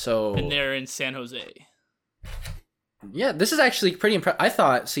 So and they're in San Jose. Yeah, this is actually pretty impressive. I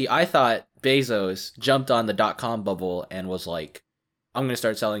thought Bezos jumped on the .com bubble and was like, I'm going to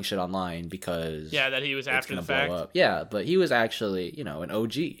start selling shit online because that he was after the fact. Blow up. Yeah, but he was actually, an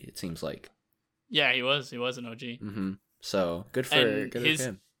OG, it seems like. Yeah, he was an OG. Mm-hmm. So good for And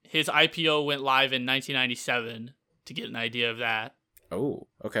him. his IPO went live in 1997 to get an idea of that. Oh,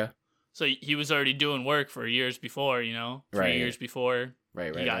 okay. So he was already doing work for years before, 3 years before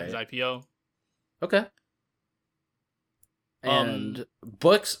he got his IPO. Okay. And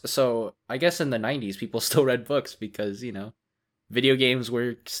books, so I guess in the 90s people still read books because, video games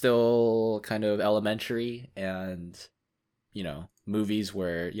were still kind of elementary, and, movies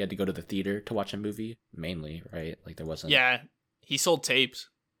where you had to go to the theater to watch a movie mainly, right? Like there wasn't. Yeah, he sold tapes.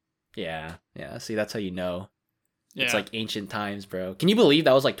 Yeah. See, that's how you know. Yeah. It's like ancient times, bro. Can you believe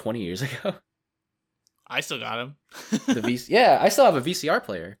that was like 20 years ago? I still got him. Yeah, I still have a VCR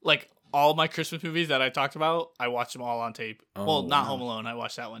player. Like all my Christmas movies that I talked about, I watched them all on tape. Oh, well, not wow. Home Alone. I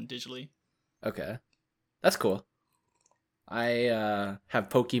watched that one digitally. Okay. That's cool. I have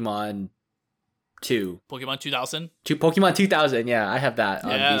Pokemon 2. Pokemon 2000? Pokemon 2000, yeah, I have that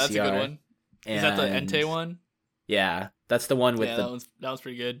on VCR. Yeah, that's a good one. Is that the Entei one? Yeah, that's the one with that was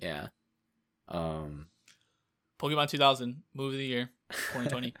pretty good. Yeah. Pokemon 2000, movie of the year,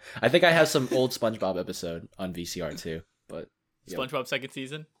 2020. I think I have some old SpongeBob episode on VCR too, but SpongeBob second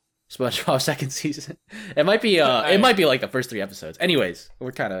season. SpongeBob second season. It might be it might be like the first 3 episodes. Anyways,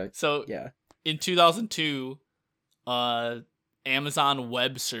 we're kind of in 2002, Amazon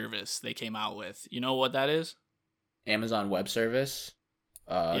Web Service they came out with. You know what that is? Amazon Web Service.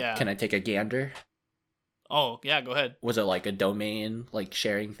 Can I take a gander? Oh yeah, go ahead. Was it like a domain like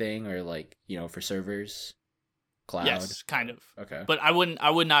sharing thing, or like for servers? Cloud? Yes, kind of. Okay. But I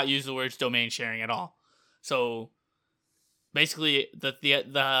would not use the words domain sharing at all. So basically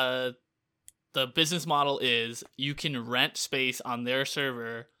the business model is you can rent space on their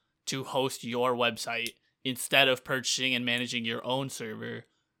server to host your website instead of purchasing and managing your own server.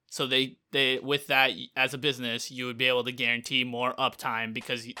 So they with that, as a business, you would be able to guarantee more uptime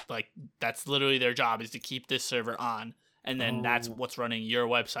because like that's literally their job, is to keep this server on, and then that's what's running your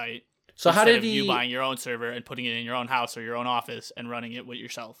website. So how did you buying your own server and putting it in your own house or your own office and running it with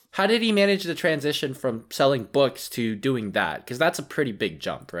yourself? How did he manage the transition from selling books to doing that? Because that's a pretty big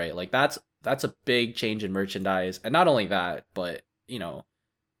jump, right? Like that's a big change in merchandise, and not only that, but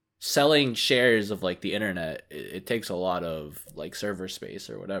selling shares of like the internet, it takes a lot of like server space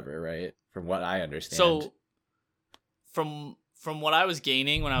or whatever, right? From what I understand. So from what I was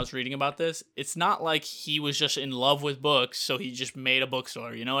gaining when I was reading about this, it's not like he was just in love with books, so he just made a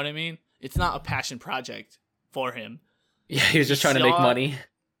bookstore. You know what I mean? It's not a passion project for him. Yeah, he was just trying to make money.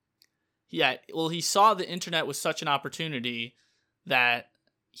 Yeah, well, he saw the internet was such an opportunity that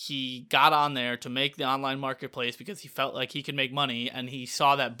he got on there to make the online marketplace because he felt like he could make money, and he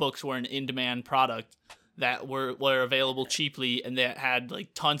saw that books were an in-demand product that were available cheaply and that had like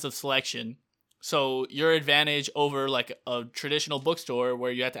tons of selection. So your advantage over like a traditional bookstore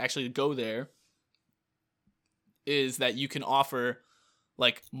where you have to actually go there is that you can offer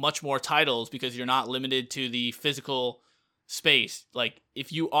like much more titles because you're not limited to the physical space. Like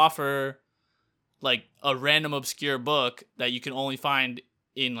if you offer like a random obscure book that you can only find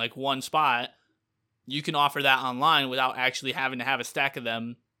in like one spot, you can offer that online without actually having to have a stack of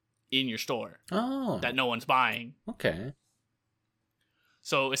them in your store that no one's buying. Okay.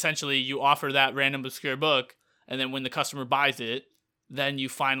 So essentially you offer that random obscure book, and then when the customer buys it, then you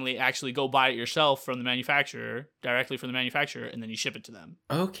finally actually go buy it yourself from the manufacturer, directly from the manufacturer, and then you ship it to them.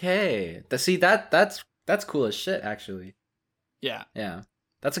 Okay. See, that's cool as shit, actually. Yeah. Yeah.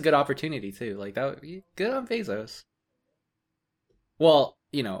 That's a good opportunity too. Like that would be good on Bezos. Well,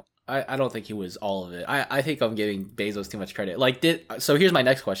 I don't think he was all of it. I think I'm giving Bezos too much credit. Like so here's my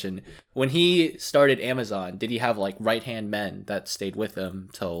next question. When he started Amazon, did he have like right-hand men that stayed with him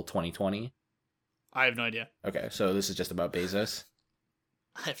till 2020? I have no idea. Okay, so this is just about Bezos.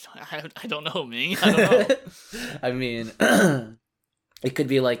 I don't know, me. I don't know. I mean, it could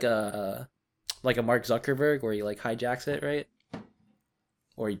be like a Mark Zuckerberg where he like hijacks it, right?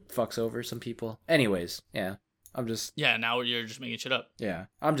 Or he fucks over some people. Anyways, yeah. Now you're just making shit up. Yeah,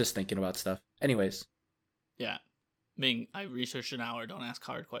 I'm just thinking about stuff. Anyways. Yeah. Ming, I researched an hour. Don't ask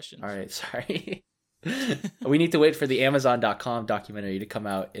hard questions. All right, sorry. We need to wait for the Amazon.com documentary to come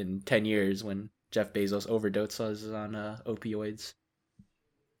out in 10 years when Jeff Bezos overdoses on opioids.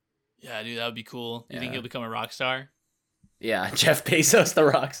 Yeah, dude, that would be cool. You think he'll become a rock star? Yeah, Jeff Bezos, the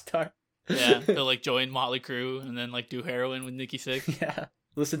rock star. Yeah, he'll like join Motley Crue and then like do heroin with Nikki Sixx. Yeah.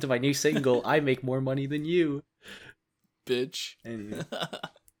 Listen to my new single, I Make More Money Than You. Bitch. Anyway.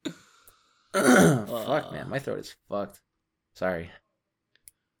 Fuck, man. My throat is fucked. Sorry.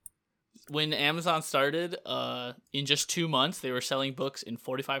 When Amazon started, in just 2 months, they were selling books in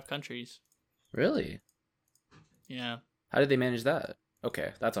 45 countries. Really? Yeah. How did they manage that?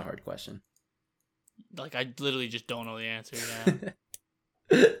 Okay, that's a hard question. Like, I literally just don't know the answer.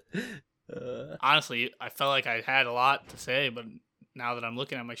 Yeah. Honestly, I felt like I had a lot to say, but now that I'm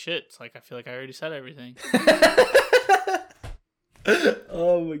looking at my shit, it's like I feel like I already said everything.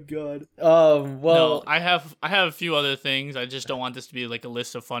 Oh my god. No, I have a few other things. I just don't want this to be like a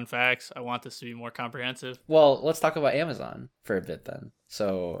list of fun facts. I want this to be more comprehensive. Well, let's talk about Amazon for a bit then.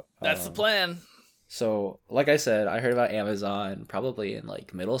 So That's the plan. So, like I said, I heard about Amazon probably in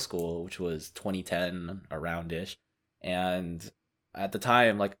like middle school, which was 2010 around-ish. And at the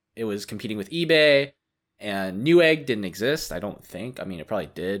time, like it was competing with eBay, and Newegg didn't exist, I don't think. I mean, it probably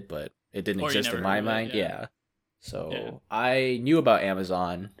did, but it didn't exist in my mind. Yeah. So I knew about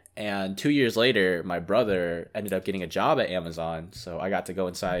Amazon, and 2 years later, my brother ended up getting a job at Amazon. So I got to go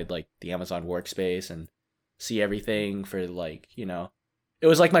inside like the Amazon workspace and see everything for like, it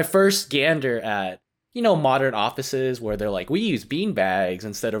was like my first gander at, modern offices where they're like, we use bean bags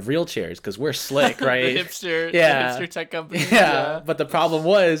instead of real chairs because we're slick, right? The hipster tech company. Yeah, but the problem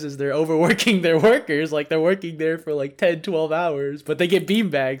is they're overworking their workers. Like, they're working there for like 10, 12 hours, but they get bean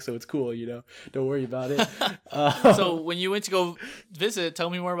bags, so it's cool, Don't worry about it. So when you went to go visit, tell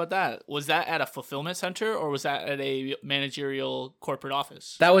me more about that. Was that at a fulfillment center or was that at a managerial corporate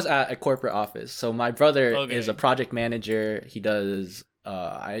office? That was at a corporate office. So my brother is a project manager. He does...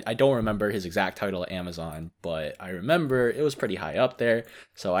 I don't remember his exact title at Amazon, but I remember it was pretty high up there.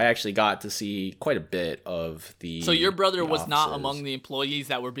 So I actually got to see quite a bit of the. So your brother was not among the employees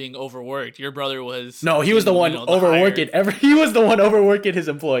that were being overworked. Your brother was. No, he was the one overworking. He was the one overworking his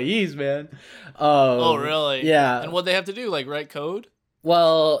employees, man. Oh, really? Yeah. And what they have to do, like write code?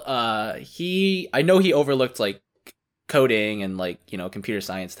 Well, I know he overlooked like coding and like computer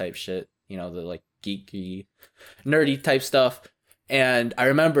science type shit. The like geeky, nerdy type stuff. And I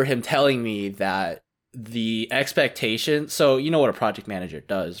remember him telling me that the expectation, so you know what a project manager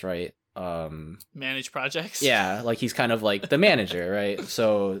does, right? Manage projects? Yeah, like he's kind of like the manager, right?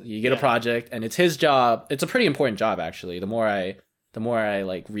 So you get a project and it's his job. It's a pretty important job actually. The more I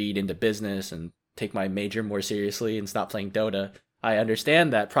like read into business and take my major more seriously and stop playing Dota, I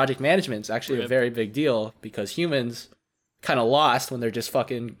understand that project management is actually a very big deal because humans kind of lost when they're just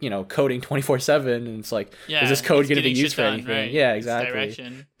fucking coding 24/7 and it's like, is this code going to be used for anything? Right? Yeah,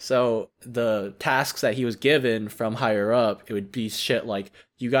 exactly. So the tasks that he was given from higher up, it would be shit like,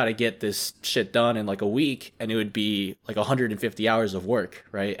 you got to get this shit done in like a week, and it would be like 150 hours of work,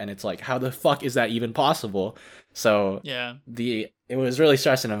 right? And it's like, how the fuck is that even possible? So it was really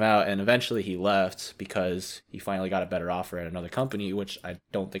stressing him out, and eventually he left because he finally got a better offer at another company, which I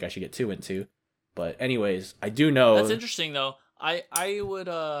don't think I should get too into. But anyways, I do know... That's interesting, though. I would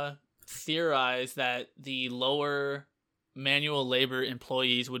theorize that the lower manual labor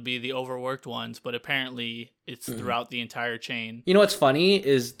employees would be the overworked ones, but apparently it's throughout the entire chain. You know what's funny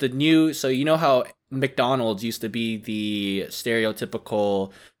is so you know how McDonald's used to be the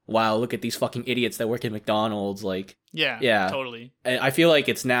stereotypical, wow, look at these fucking idiots that work at McDonald's, like... Yeah, totally. I feel like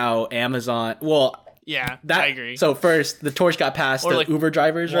it's now Amazon... Well... Yeah, I agree. So first, the torch got passed to like Uber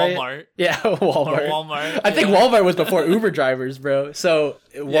drivers, Walmart. Right? Yeah, Walmart. Or Walmart. I think Walmart was before Uber drivers, bro. So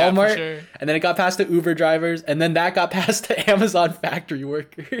Walmart, sure. And then it got passed to Uber drivers, and then that got passed to Amazon factory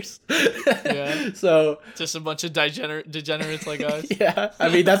workers. Yeah. So just a bunch of degenerates like us. Yeah, I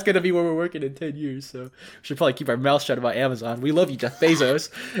mean that's gonna be where we're working in 10 years. So we should probably keep our mouth shut about Amazon. We love you, Jeff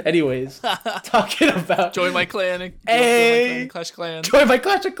Bezos. Anyways, talking about join my clan. Clash Clan. Join my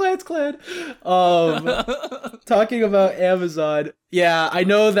Clash of Clans clan. Talking about Amazon, yeah, I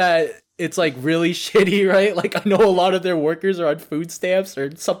know that it's like really shitty, right? Like I know a lot of their workers are on food stamps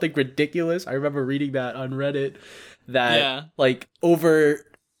or something ridiculous. I remember reading that on Reddit that like over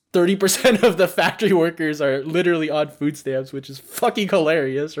 30% of the factory workers are literally on food stamps, which is fucking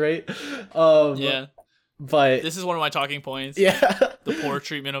hilarious, right? But this is one of my talking points. Yeah. The poor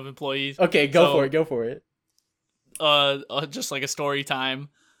treatment of employees. Okay, go for it. Just like a story time.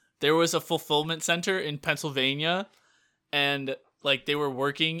 There was a fulfillment center in Pennsylvania, and like they were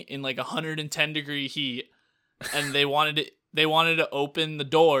working in like 110-degree heat, and they wanted to open the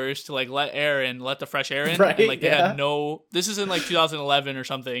doors to like let the fresh air in. Right, and like they had this is in like 2011 or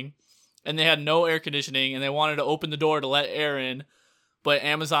something, and they had no air conditioning, and they wanted to open the door to let air in, but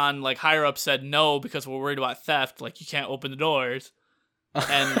Amazon like higher up said no because we're worried about theft. Like you can't open the doors.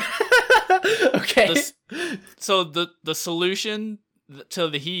 And okay. So the solution to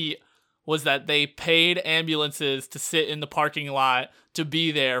the heat was that they paid ambulances to sit in the parking lot to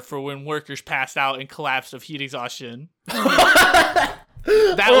be there for when workers passed out and collapsed of heat exhaustion.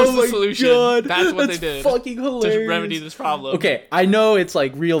 That Oh was the my solution. God, That's what that's they did fucking hilarious. to remedy this problem. Okay, I know it's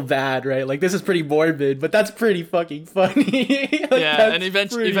like real bad, right? Like this is pretty morbid, but that's pretty fucking funny. Like, Yeah, that's and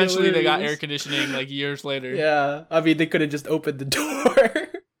eventually pretty they got hilarious. air conditioning like years later. Yeah, I mean they could have just opened the door.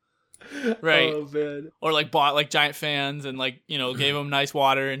 Right. Oh man. Or like bought like giant fans and like, gave them nice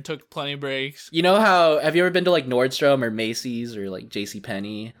water and took plenty of breaks. You know how have you ever been to like Nordstrom or Macy's or like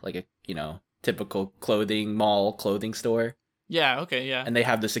JCPenney, like a typical mall clothing store? Yeah, okay, yeah. And they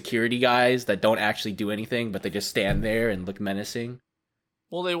have the security guys that don't actually do anything, but they just stand there and look menacing.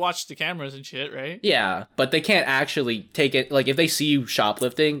 Well, they watch the cameras and shit, right? Yeah, but they can't actually take it. Like if they see you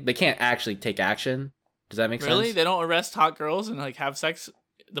shoplifting, they can't actually take action. Does that make sense? Really? They don't arrest hot girls and like have sex?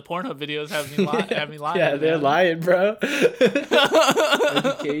 The Pornhub videos have me lying. Yeah, they're man. lying, bro.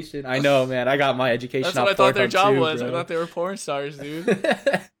 Education. I know, man. I got my education. That's off what I thought their Pornhub job too, was. I bro. thought they were porn stars, dude.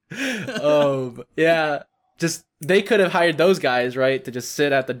 Yeah. Just they could have hired those guys, right, to just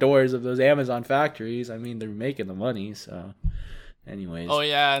sit at the doors of those Amazon factories. I mean, they're making the money, so. Anyways. Oh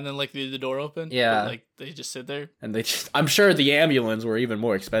yeah, and then like leave the door open. Yeah. But, like they just sit there. And I'm sure the ambulance were even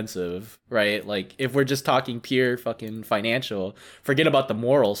more expensive, right? Like if we're just talking pure fucking financial, forget about the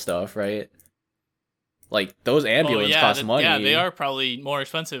moral stuff, right? Like those ambulances cost money. Yeah, they are probably more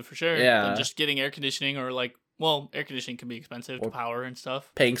expensive for sure. Yeah. Than just getting air conditioning or like, well, air conditioning can be expensive to power and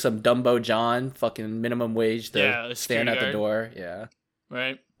stuff. Paying some Dumbo John fucking minimum wage to a stand at the security door. Yeah.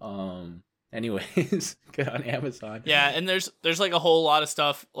 Right. Anyways, good on Amazon. Yeah, and there's like a whole lot of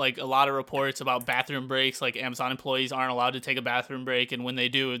stuff, like a lot of reports about bathroom breaks. Like Amazon employees aren't allowed to take a bathroom break, and when they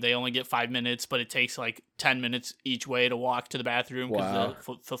do, they only get 5 minutes, but it takes like 10 minutes each way to walk to the bathroom because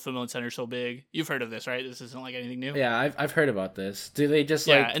Wow. the fulfillment center is so big. You've heard of this, right? This isn't like anything new. Yeah, I've heard about this. Do they just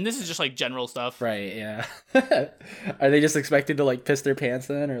Yeah, like and this is just like general stuff. right? Yeah. Are they just expected to like piss their pants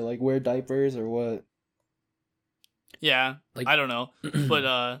then, or like wear diapers, or what? Yeah, Like- I don't know,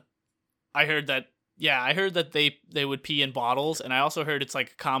 but I heard that. Yeah, I heard that they would pee in bottles, and I also heard it's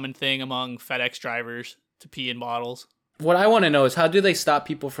like a common thing among FedEx drivers to pee in bottles. What I want to know is how do they stop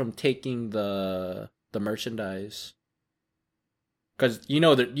people from taking the merchandise? Because you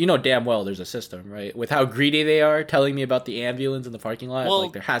know damn well there's a system, right? With how greedy they are, telling me about the ambulance in the parking lot, Well,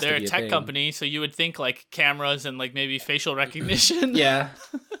 like there has to they're be a a tech thing. company, so you would think like cameras and like maybe facial recognition. Yeah.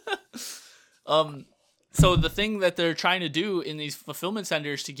 So the thing that they're trying to do in these fulfillment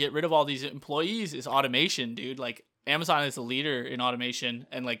centers to get rid of all these employees is automation, dude. Like Amazon is a leader in automation,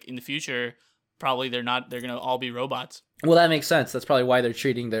 and like in the future, probably they're gonna all be robots. Well, that makes sense. That's probably why they're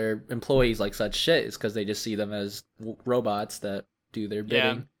treating their employees like such shit. Is because they just see them as robots that do their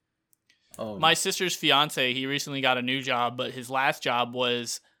bidding. Oh. My sister's fiance, he recently got a new job, but his last job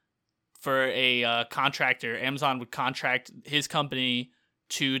was for a contractor. Amazon would contract his company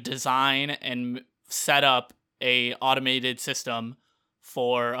to design and set up a automated system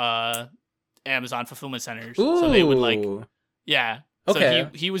for Amazon fulfillment centers. Ooh. So they would like, yeah. Okay.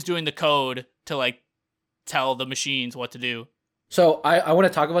 So he was doing the code to like tell the machines what to do. So I want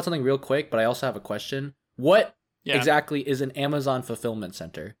to talk about something real quick, but I also have a question. What Yeah. exactly is an Amazon fulfillment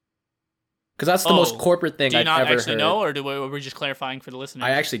center? Because that's the most corporate thing Do you I've not ever actually heard. know, or were we just clarifying for the listeners?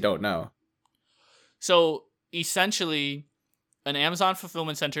 I actually don't know. So essentially, an Amazon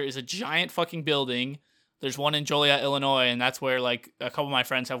fulfillment center is a giant fucking building. There's one in Joliet, Illinois, and that's where like a couple of my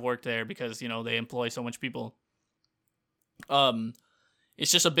friends have worked there because they employ so much people.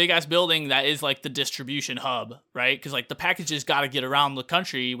 It's just a big ass building that is like the distribution hub, right? Because like the packages got to get around the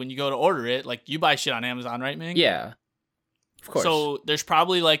country when you go to order it. Like you buy shit on Amazon, right, Ming? Yeah, of course. So there's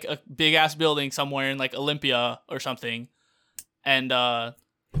probably like a big ass building somewhere in like Olympia or something, and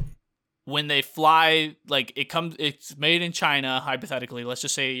when they fly, like it's made in China. Hypothetically, let's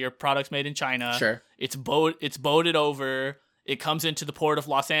just say your product's made in China. Sure. It's boated over. It comes into the port of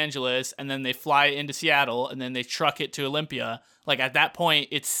Los Angeles, and then they fly into Seattle, and then they truck it to Olympia. Like at that point,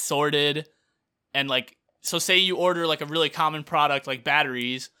 it's sorted, and like so. Say you order like a really common product like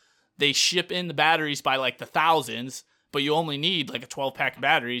batteries, they ship in the batteries by like the thousands, but you only need like a 12-pack of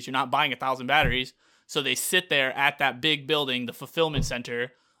batteries. You're not buying 1,000 batteries, so they sit there at that big building, the fulfillment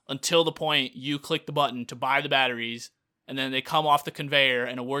center, until the point you click the button to buy the batteries, and then they come off the conveyor,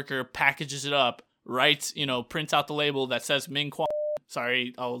 and a worker packages it up. Writes, prints out the label that says Ming Quan.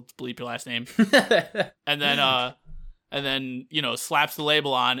 Sorry, I'll bleep your last name. and then, slaps the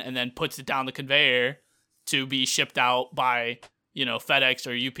label on and then puts it down the conveyor to be shipped out by, FedEx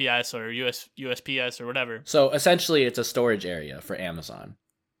or UPS or USPS or whatever. So essentially, it's a storage area for Amazon.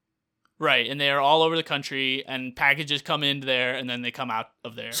 Right, and they are all over the country, and packages come into there, and then they come out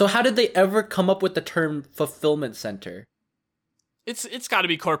of there. So how did they ever come up with the term fulfillment center? It's got to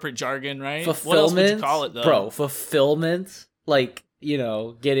be corporate jargon, right? Fulfillment? What else would you call it, though? Bro, fulfillment? Like,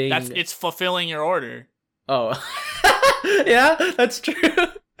 getting it's fulfilling your order. Oh. Yeah, that's true.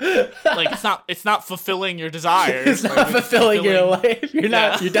 Like it's not fulfilling your desires. It's not fulfilling your life. You're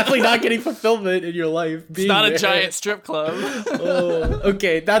definitely not getting fulfillment in your life. It's not a giant strip club. Oh,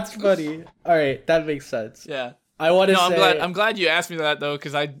 okay, that's funny. All right, that makes sense. Yeah. I want to say I'm glad you asked me that though,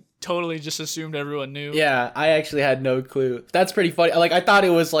 because I totally just assumed everyone knew. Yeah, I actually had no clue. That's pretty funny. Like, I thought it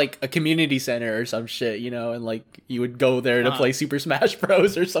was like a community center or some shit, and like you would go there to play Super Smash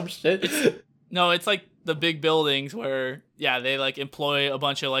Bros or some shit. It's like the big buildings where they like employ a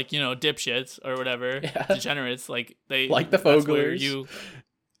bunch of like dipshits or whatever, degenerates, like they like the Foglers.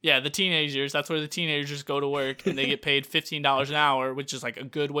 The teenagers. That's where the teenagers go to work, and they get paid $15 an hour, which is like a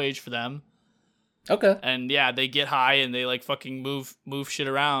good wage for them. Okay. And they get high and they like fucking move shit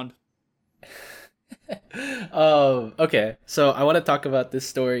around. Okay. So I want to talk about this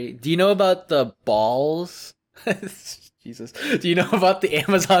story. Do you know about the balls? Jesus. Do you know about the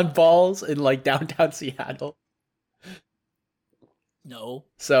Amazon balls in like downtown Seattle? No.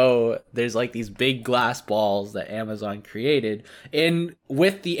 So there's like these big glass balls that Amazon created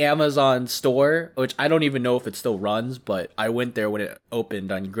with the Amazon store, which I don't even know if it still runs, but I went there when it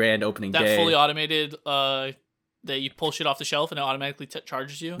opened on grand opening day. That fully automated, that you pull shit off the shelf and it automatically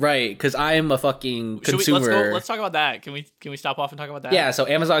charges you? Right, because I am a fucking consumer. Let's talk about that. Can we stop off and talk about that? Yeah, so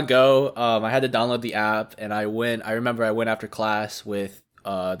Amazon Go, I had to download the app, and I remember I went after class with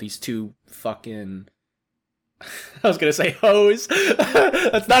these two fucking... I was gonna say hoes.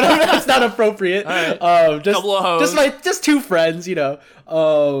 That's not appropriate. Right. Just couple of hoes. Just two friends,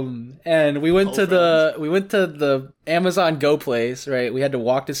 And we went to the Amazon Go place, right? We had to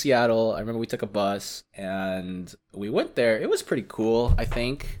walk to Seattle. I remember we took a bus and we went there. It was pretty cool, I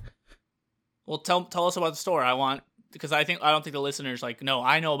think. Well, tell us about the store. Because I don't think the listeners know.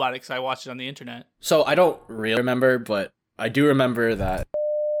 I know about it because I watched it on the internet. So I don't really remember, but I do remember that.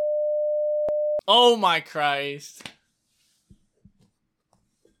 Oh my Christ.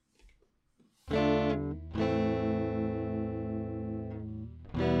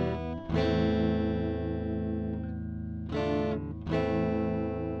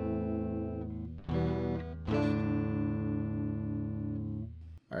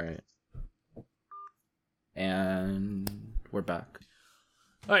 Alright. And we're back.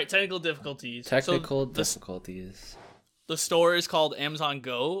 Alright, technical difficulties. Difficulties. The store is called Amazon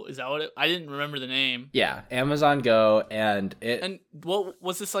Go. Is that what I didn't remember the name. Yeah, Amazon Go, and what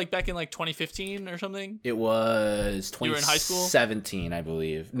was this like back in like 2015 or something? It was 2017, you were in high school? I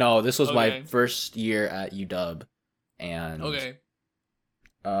believe. No, this was my first year at UW, and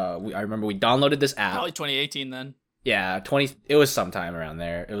I remember we downloaded this app. Probably 2018 then. Yeah, it was sometime around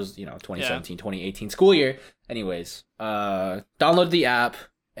there. It was 2017, 2018 school year. Anyways, downloaded the app.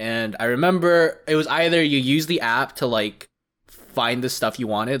 And I remember it was either you use the app to like find the stuff you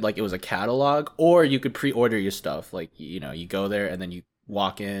wanted, like it was a catalog, or you could pre-order your stuff. Like, you go there and then you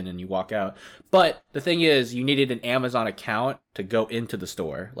walk in and you walk out. But the thing is, you needed an Amazon account to go into the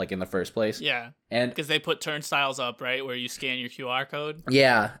store, like in the first place. Yeah. And because they put turnstiles up, right, where you scan your QR code.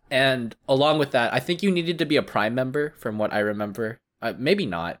 Yeah. And along with that, I think you needed to be a Prime member from what I remember. Maybe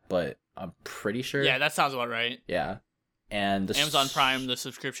not, but I'm pretty sure. Yeah, that sounds about right. Yeah. And the Amazon Prime, the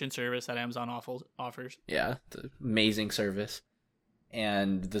subscription service that Amazon offers. Yeah, the amazing service.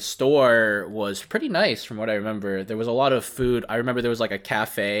 And the store was pretty nice from what I remember. There was a lot of food. I remember there was like a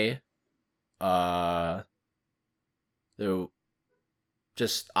cafe. There were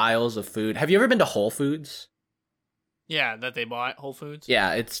just aisles of food. Have you ever been to Whole Foods? Yeah, that they bought Whole Foods?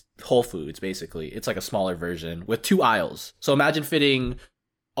 Yeah, it's Whole Foods, basically. It's like a smaller version with 2 aisles. So imagine fitting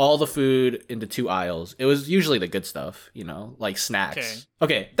all the food into 2 aisles. It was usually the good stuff, like snacks.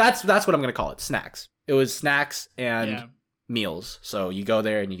 Okay, that's what I'm gonna call it. Snacks. It was snacks and meals. So you go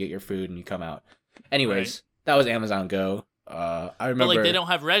there and you get your food and you come out. Anyways, That was Amazon Go. I remember. But they don't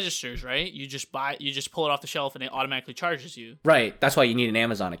have registers, right? You just pull it off the shelf and it automatically charges you. Right. That's why you need an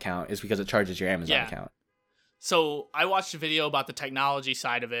Amazon account, is because it charges your Amazon account. So I watched a video about the technology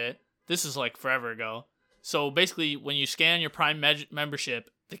side of it. This is like forever ago. So basically, when you scan your Prime membership,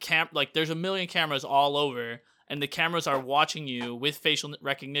 there's a million cameras all over, and the cameras are watching you with facial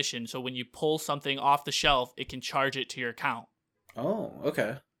recognition. So when you pull something off the shelf, it can charge it to your account. Oh,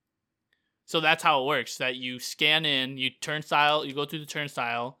 okay. So that's how it works. That you scan in, you go through the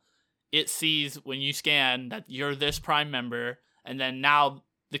turnstile. It sees when you scan that you're this Prime member, and then now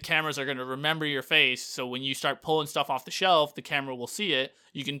the cameras are going to remember your face. So when you start pulling stuff off the shelf, the camera will see it.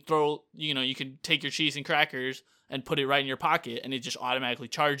 You can you can take your cheese and crackers and put it right in your pocket, and it just automatically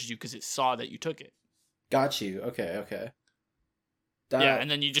charges you because it saw that you took it. Got you. Okay. Yeah, and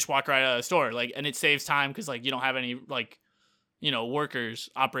then you just walk right out of the store, and it saves time because you don't have any workers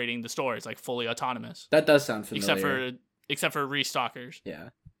operating the store. It's like fully autonomous. That does sound familiar. Except for restockers. Yeah.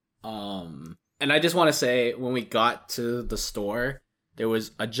 And I just want to say, when we got to the store, there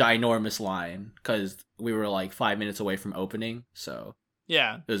was a ginormous line because we were like 5 minutes away from opening. So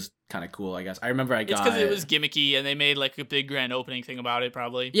yeah, it was kind of cool, I guess. I remember I got... It's because it was gimmicky and they made like a big grand opening thing about it,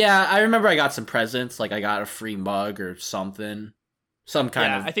 probably. Yeah, I remember I got some presents. Like I got a free mug or something. Some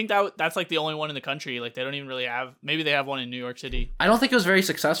kind of... I think that's like the only one in the country. Like they don't even really have... Maybe they have one in New York City. I don't think it was very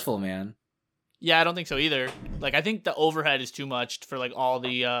successful, man. Yeah, I don't think so either. Like, I think the overhead is too much for, like, all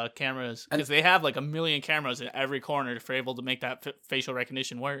the cameras. Because they have, like, 1 million cameras in every corner for able to make that facial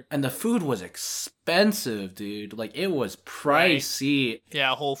recognition work. And the food was expensive, dude. Like, it was pricey. Right.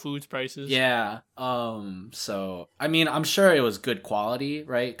 Yeah, Whole Foods prices. Yeah. So, I mean, I'm sure it was good quality,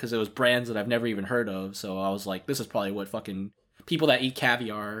 right? Because it was brands that I've never even heard of. So I was like, this is probably what fucking people that eat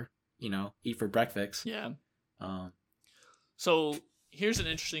caviar, eat for breakfast. Yeah. So... Here's an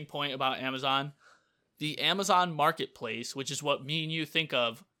interesting point about Amazon. The Amazon Marketplace, which is what me and you think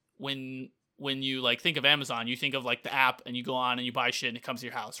of when you like think of Amazon, you think of like the app and you go on and you buy shit and it comes to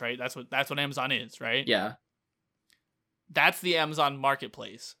your house, right? That's what Amazon is, right? Yeah. That's the Amazon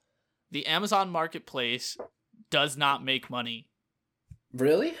Marketplace. The Amazon Marketplace does not make money.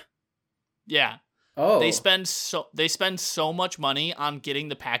 Really? Yeah. Oh. They spend so much money on getting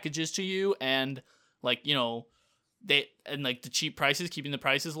the packages to you and like, like the cheap prices, keeping the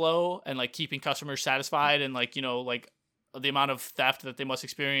prices low and like keeping customers satisfied and like, like the amount of theft that they must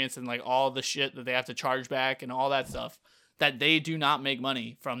experience and like all the shit that they have to charge back and all that stuff, that they do not make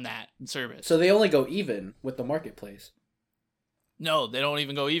money from that service. So they only go even with the marketplace. No, they don't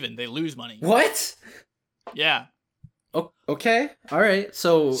even go even. They lose money. What? Yeah. Oh, okay. All right.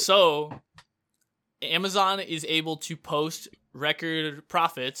 So Amazon is able to post record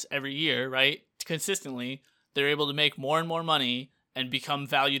profits every year, right? Consistently. They're able to make more and more money and become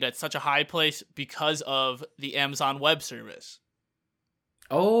valued at such a high place because of the Amazon Web Service.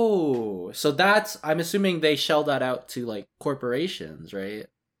 Oh, so I'm assuming they shell that out to like corporations, right?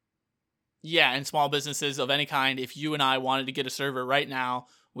 Yeah, and small businesses of any kind. If you and I wanted to get a server right now,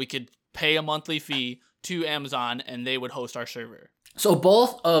 we could pay a monthly fee to Amazon and they would host our server. So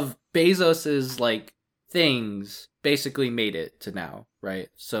both of Bezos's like things basically made it to now, right?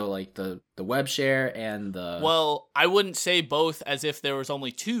 So like the web share and the... Well, I wouldn't say both as if there was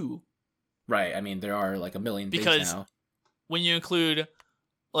only two. Right. I mean, there are like a million things because now. When you include,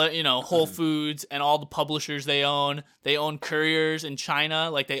 Whole Foods and all the publishers they own couriers in China.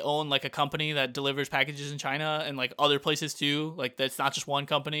 Like they own like a company that delivers packages in China and like other places too. Like that's not just one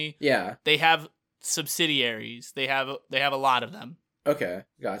company. Yeah. They have subsidiaries. They have a lot of them. Okay.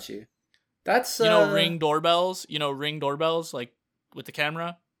 Got you. That's Ring doorbells. Ring doorbells like with the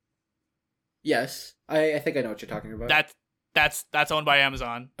camera. Yes, I think I know what you're talking about. That's owned by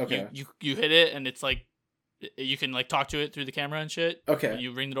Amazon. Okay. You hit it and it's like you can like talk to it through the camera and shit. Okay.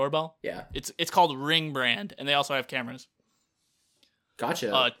 You ring the doorbell. Yeah. It's called Ring brand and they also have cameras.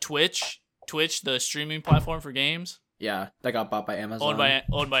 Gotcha. Twitch, the streaming platform for games. Yeah, that got bought by Amazon.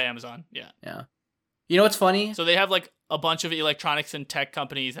 Owned by Amazon. Yeah. Yeah. You know what's funny? So they have like a bunch of electronics and tech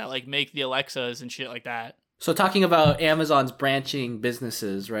companies that like make the Alexas and shit like that. So talking about Amazon's branching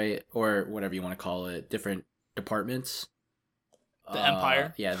businesses, right? Or whatever you want to call it, different departments. The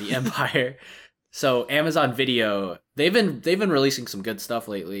Empire. Yeah, the Empire. So Amazon Video, they've been releasing some good stuff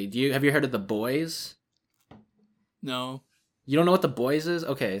lately. Have you heard of The Boys? No. You don't know what The Boys is?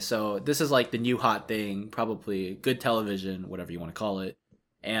 Okay, so this is like the new hot thing, probably good television, whatever you want to call it.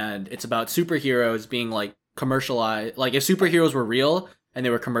 And it's about superheroes being like commercialized. Like if superheroes were real and they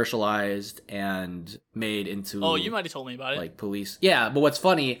were commercialized and made into... Oh, you might have told me about it. Like police. Yeah, but what's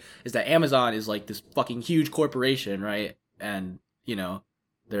funny is that Amazon is like this fucking huge corporation, right? And,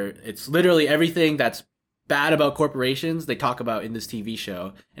 it's literally everything that's bad about corporations they talk about in this TV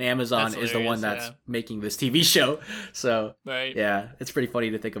show. And Amazon is the one that's making this TV show. So, right. Yeah, it's pretty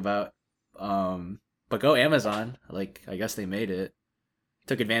funny to think about. But go Amazon. Like, I guess they made it.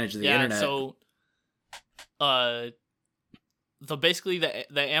 Took advantage of the internet. So, basically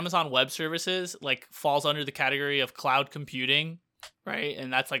the Amazon Web Services like falls under the category of cloud computing, right?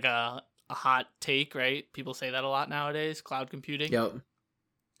 And that's like a hot take, right? People say that a lot nowadays, cloud computing. Yep.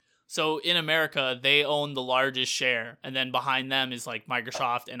 So in America, they own the largest share, and then behind them is like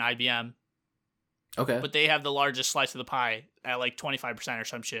Microsoft and IBM. Okay. But they have the largest slice of the pie at like 25% or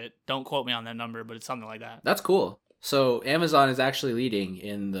some shit. Don't quote me on that number, but it's something like that. That's cool. So Amazon is actually leading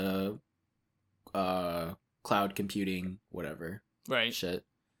in the cloud computing, whatever. Right. Shit.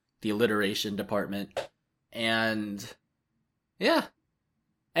 The alliteration department. And yeah.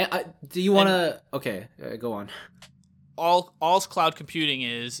 Do you want to... Okay, go on. all cloud computing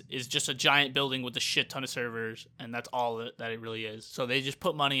is just a giant building with a shit ton of servers, and that's all that it really is. So they just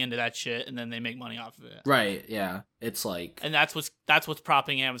put money into that shit, and then they make money off of it. Right, yeah. It's like... And that's what's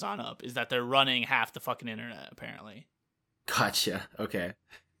propping Amazon up, is that they're running half the fucking internet, apparently. Gotcha. Okay.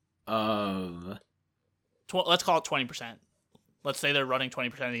 Let's call it 20%. Let's say they're running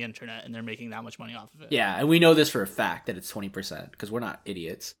 20% of the internet, and they're making that much money off of it. Yeah, and we know this for a fact that it's 20%, because we're not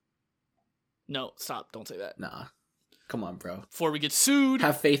idiots. No, stop. Don't say that. Nah. Come on, bro. Before we get sued.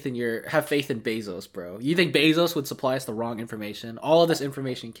 Have faith in Bezos, bro. You think Bezos would supply us the wrong information? All of this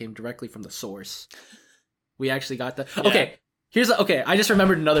information came directly from the source. We actually got the... Yeah. Okay, I just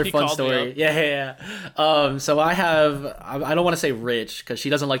remembered another fun called me story. up. Yeah. So I don't want to say rich, because she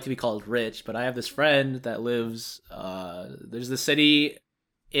doesn't like to be called rich, but I have this friend that lives... there's this city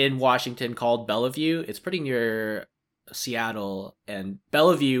in Washington called Bellevue. It's pretty near Seattle, and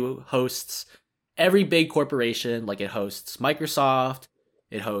Bellevue hosts every big corporation. Like, it hosts Microsoft,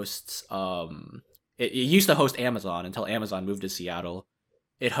 it hosts it used to host Amazon until Amazon moved to Seattle.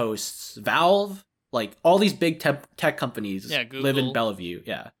 It hosts Valve. Like, all these big tech companies live in Bellevue.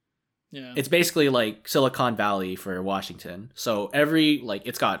 Yeah. It's basically like Silicon Valley for Washington. So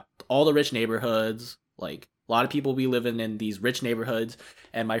it's got all the rich neighborhoods. Like, a lot of people be living in these rich neighborhoods.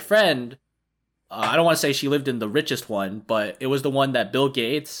 And my friend, I don't want to say she lived in the richest one, but it was the one that Bill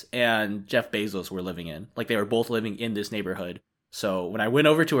Gates and Jeff Bezos were living in. Like, they were both living in this neighborhood. So when I went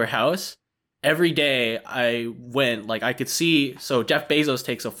over to her house, every day I went, like, I could see, so Jeff Bezos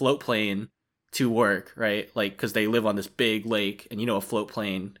takes a float plane to work, right? Like, because they live on this big lake, and a float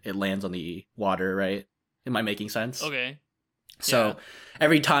plane, it lands on the water, right? Am I making sense? Okay. So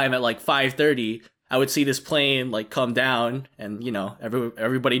every time at like 5:30, I would see this plane like come down, and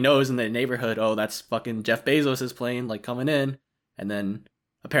everybody knows in the neighborhood, oh, that's fucking Jeff Bezos's plane, like, coming in. And then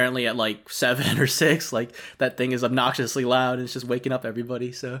apparently at like 7 or 6, like, that thing is obnoxiously loud, and it's just waking up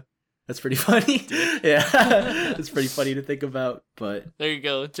everybody. So that's pretty funny. Yeah, it's pretty funny to think about. But there you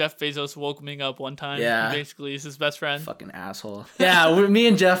go. Jeff Bezos woke me up one time. Yeah, he basically is his best friend. Fucking asshole. Yeah, me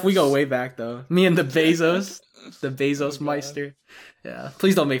and Jeff, we go way back though. Me and the Bezos Meister. Yeah,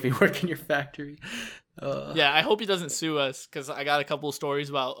 please don't make me work in your factory. Yeah, I hope he doesn't sue us, because I got a couple of stories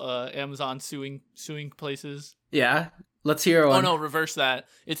about Amazon suing places. Yeah, let's hear one. Oh no, reverse that.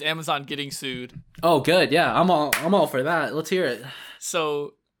 It's Amazon getting sued. Oh, good. Yeah, I'm all for that. Let's hear it.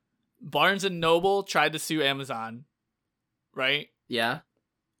 So, Barnes and Noble tried to sue Amazon, right? Yeah.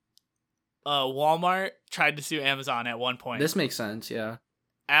 Walmart tried to sue Amazon at one point. This makes sense. Yeah.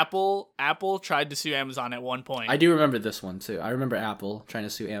 Apple tried to sue Amazon at one point. I do remember this one too. I remember Apple trying to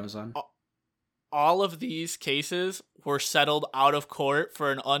sue Amazon. All of these cases were settled out of court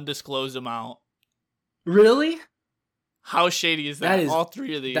for an undisclosed amount. Really? How shady is that? All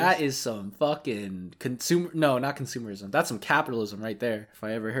three of these. That is some fucking not consumerism. That's some capitalism right there, if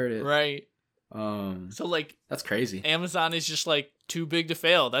I ever heard it. Right. So, like, that's crazy. Amazon is just like too big to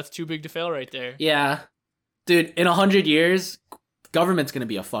fail. That's too big to fail right there. Yeah. Dude, in 100 years, government's gonna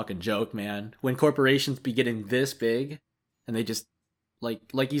be a fucking joke, man. When corporations be getting this big, and they just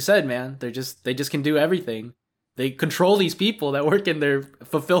like you said, man, they just can do everything. They control these people that work in their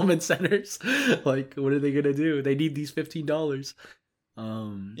fulfillment centers. Like, what are they gonna do? They need these $15.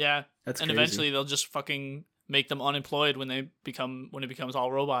 Yeah, that's and crazy. Eventually they'll just fucing make them unemployed when it becomes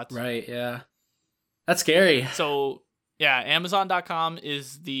all robots. Right? Yeah, that's scary. So yeah, Amazon.com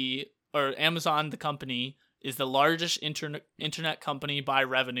Amazon the company is the largest internet company by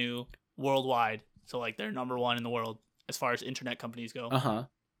revenue worldwide. So, like, they're number one in the world as far as internet companies go.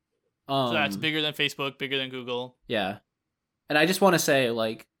 So that's bigger than Facebook, bigger than Google. Yeah. And I just want to say,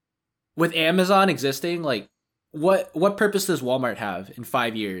 like, with Amazon existing, like, what purpose does Walmart have in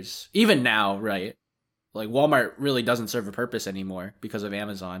 5 years? Even now, right? Like, Walmart really doesn't serve a purpose anymore because of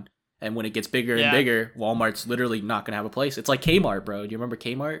Amazon. And when it gets bigger and bigger, Walmart's literally not going to have a place. It's like Kmart, bro. Do you remember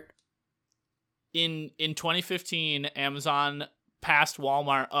Kmart? In 2015, Amazon passed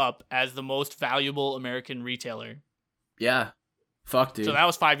Walmart up as the most valuable American retailer. Yeah. Fuck, dude. So that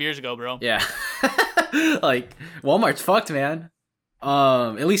was 5 years ago, bro. Yeah. Like, Walmart's fucked, man.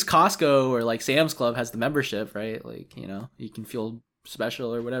 At least Costco or like Sam's Club has the membership, right? Like, you can feel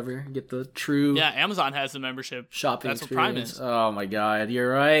special or whatever. Get the true Amazon has the membership. Shopping That's experience. What Prime is. Oh my god,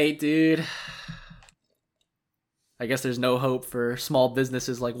 you're right, dude. I guess there's no hope for small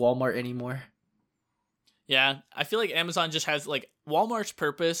businesses like Walmart anymore. Yeah, I feel like Amazon just has, like, Walmart's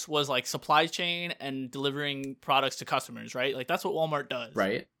purpose was, like, supply chain and delivering products to customers, right? Like, that's what Walmart does.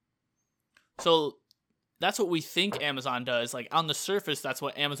 Right. So that's what we think Amazon does. Like, on the surface, that's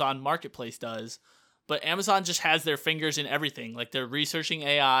what Amazon Marketplace does. But Amazon just has their fingers in everything. Like, they're researching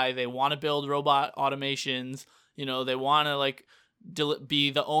AI. They want to build robot automations. You know, they want to like be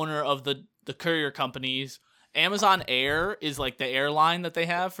the owner of the courier companies. Amazon Air is like the airline that they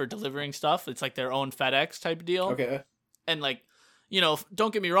have for delivering stuff. It's like their own FedEx type of deal. Okay. And like, you know,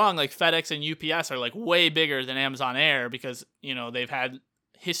 don't get me wrong, like FedEx and UPS are like way bigger than Amazon Air because, you know, they've had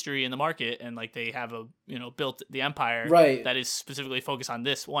history in the market and like they have a, you know, built the empire Right. that is specifically focused on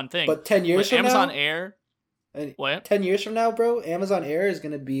this one thing. But 10 years But from Amazon now, Air, what? 10 years from now, bro, Amazon Air is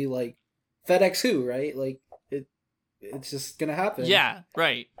going to be like FedEx who, right? Like it's just going to happen. Yeah,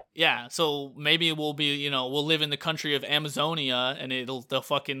 right. Yeah, so maybe we'll be, you know, we'll live in the country of Amazonia and they'll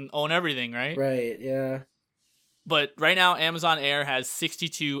fucking own everything, right? Right, yeah. But right now Amazon Air has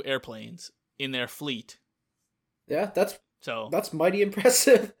 62 airplanes in their fleet. Yeah, that's So mighty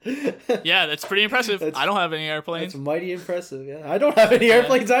impressive. yeah, that's pretty impressive. I don't have any airplanes. That's mighty impressive. Yeah, I don't have any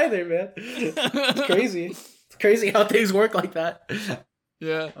airplanes either, man. It's crazy. It's crazy how things work like that.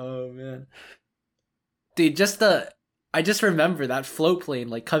 Yeah. Oh man, dude, I just remember that float plane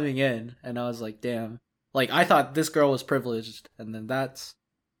like coming in, and I was like, damn. Like I thought this girl was privileged, and then that's,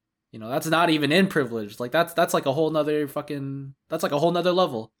 you know, that's not even in privilege. Like that's like a whole nother that's like a whole nother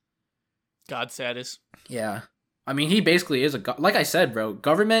level. God status. Yeah. I mean, he basically is like I said, bro,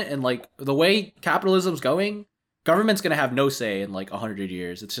 government and like the way capitalism's going, government's going to have no say in like 100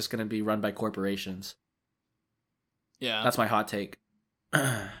 years. It's just going to be run by corporations. Yeah. That's my hot take.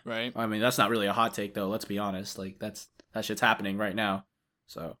 Right. I mean, that's not really a hot take though, let's be honest. Like that shit's happening right now.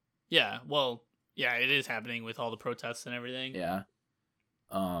 So, yeah, well, yeah, it is happening with all the protests and everything. yeah.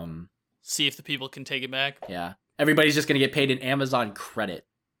 See if the people can take it back. Yeah. Everybody's just going to get paid in Amazon credit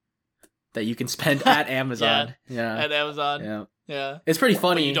that you can spend at Amazon. Yeah. At Amazon. Yeah. Yeah. It's pretty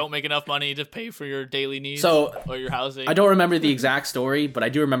funny. But you don't make enough money to pay for your daily needs So, or your housing. I don't remember the exact story, but I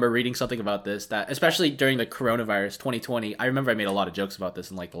do remember reading something about this, that especially during the coronavirus 2020, I remember I made a lot of jokes about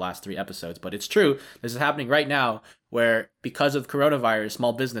this in like the last 3 episodes, but it's true. This is happening right now where because of coronavirus,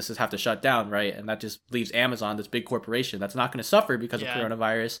 small businesses have to shut down, right? And that just leaves Amazon, this big corporation that's not going to suffer because of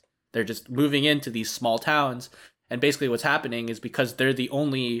coronavirus. They're just moving into these small towns. And basically what's happening is because they're the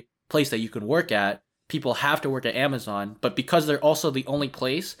only place that you can work at, people have to work at Amazon, but because they're also the only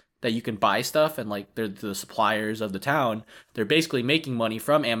place that you can buy stuff and like they're the suppliers of the town, they're basically making money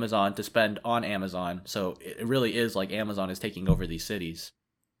from Amazon to spend on Amazon. So it really is like Amazon is taking over these cities.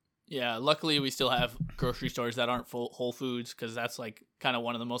 Yeah, luckily we still have grocery stores that aren't full Whole Foods because that's like kind of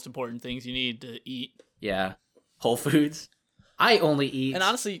one of the most important things you need to eat. Yeah, Whole Foods. I only eat. And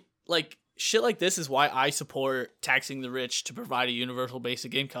honestly, like shit like this is why I support taxing the rich to provide a universal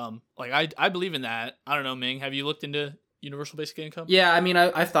basic income. Like I believe in that. I don't know, Ming. Have you looked into universal basic income? Yeah, I mean,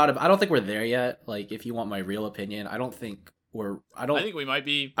 I've thought of. I don't think we're there yet. Like, if you want my real opinion, I think we might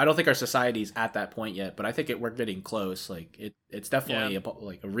be. I don't think our society's at that point yet, but I think we're getting close. Like, it's definitely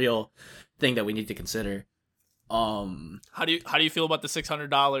a real thing that we need to consider. How do you feel about the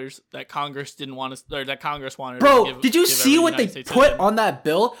 $600 that Congress didn't want to, or that Congress wanted? Bro, to give, did you see what they put on that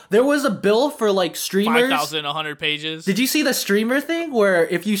bill? There was a bill for like streamers. 5,100 pages. Did you see the streamer thing where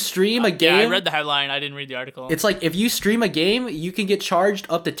if you stream a game? Yeah, I read the headline. I didn't read the article. It's like if you stream a game, you can get charged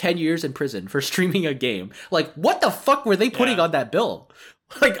up to 10 years in prison for streaming a game. Like, what the fuck were they putting on that bill?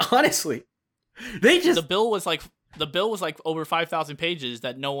 Like, honestly, the bill was like over 5,000 pages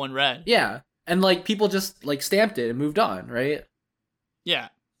that no one read. Yeah. And, like, people just, like, stamped it and moved on, right? Yeah.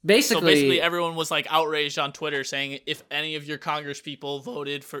 Basically, everyone was, like, outraged on Twitter saying if any of your Congress people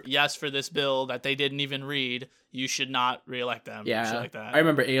voted for this bill that they didn't even read, you should not reelect them. Yeah. Shit like that. I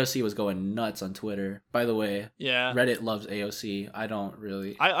remember AOC was going nuts on Twitter. By the way, yeah, Reddit loves AOC. I don't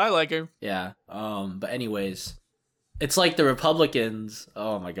really. I like her. Yeah. But anyways, it's like the Republicans.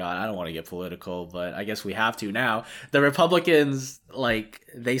 Oh my God, I don't want to get political, but I guess we have to now. The Republicans, like,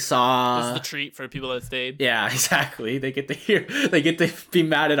 they saw. This is the treat for people that stayed. Yeah, exactly. They get to be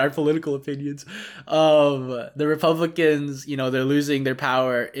mad at our political opinions. The Republicans, you know, they're losing their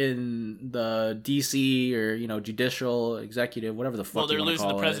power in the DC or, you know, judicial, executive, whatever the fuck. Well, they're you losing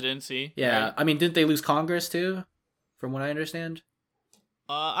the call presidency. It. Yeah, right? I mean, didn't they lose Congress too? From what I understand.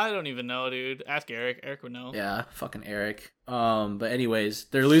 I don't even know, dude. Ask Eric. Eric would know. Yeah, fucking Eric. But anyways,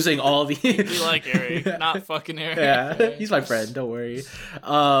 they're losing all the. We like Eric, not fucking Eric. Yeah, he's my friend. Don't worry.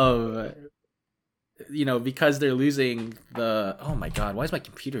 You know, because they're losing the. Oh my God, why is my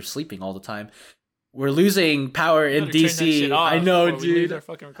computer sleeping all the time? we're losing power in Better turn that DC. shit off I know, before we lose dude. our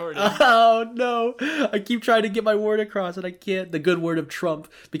fucking recording. Oh no! I keep trying to get my word across and I can't. The good word of Trump.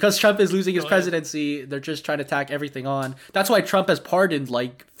 Because Trump is losing his Go ahead. presidency, they're just trying to tack everything on. That's why Trump has pardoned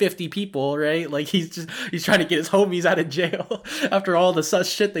like 50 people, right? Like he's trying to get his homies out of jail after all the such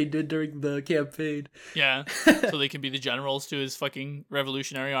shit they did during the campaign. Yeah, so they can be the generals to his fucking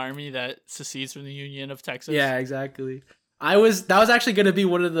revolutionary army that secedes from the Union of Texas. Yeah, exactly. That was actually going to be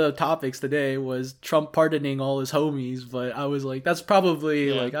one of the topics today was Trump pardoning all his homies, but I was like, that's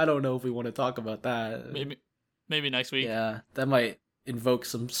probably like, I don't know if we want to talk about that. Maybe next week. Yeah, that might invoke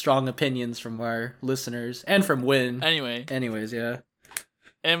some strong opinions from our listeners and from Win. Anyways, yeah.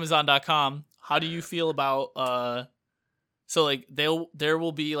 Amazon.com. How do you feel about so like there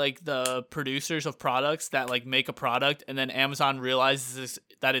will be like the producers of products that like make a product and then Amazon realizes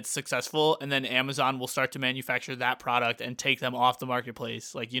that it's successful and then Amazon will start to manufacture that product and take them off the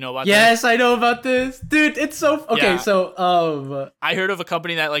marketplace. Like, you know about Yes, I know about this. Dude, it's so okay, Yeah. so I heard of a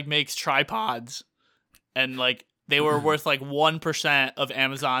company that like makes tripods and like they were worth like 1% of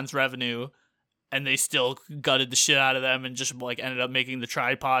Amazon's revenue and they still gutted the shit out of them and just like ended up making the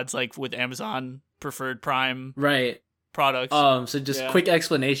tripods like with Amazon preferred Prime right. products. So just quick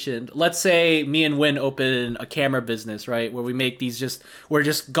explanation. Let's say me and Win open a camera business, right? Where we make these we're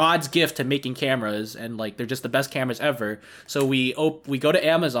just God's gift to making cameras and like they're just the best cameras ever. So we go to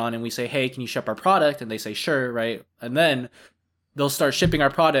Amazon and we say, "Hey, can you ship our product?" And they say, "Sure," right? And then they'll start shipping our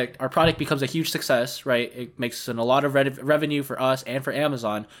product. Our product becomes a huge success, right? It makes a lot of revenue for us and for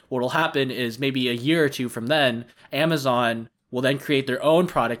Amazon. What will happen is maybe a year or two from then, Amazon will then create their own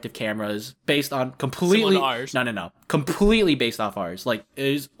product of cameras based on completely Similar to ours. No, completely based off ours. Like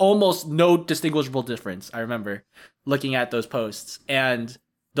there's almost no distinguishable difference. I remember looking at those posts, and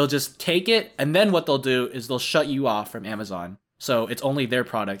they'll just take it, and then what they'll do is they'll shut you off from Amazon, so it's only their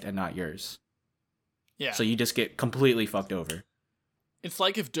product and not yours. Yeah. So you just get completely fucked over. It's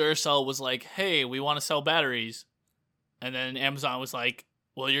like if Duracell was like, "Hey, we want to sell batteries." And then Amazon was like,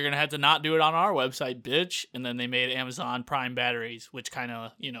 "Well, you're going to have to not do it on our website, bitch." And then they made Amazon Prime batteries, which kind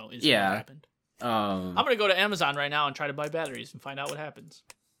of, is what happened. I'm going to go to Amazon right now and try to buy batteries and find out what happens.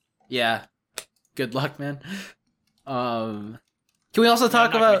 Yeah. Good luck, man. Can we also I'm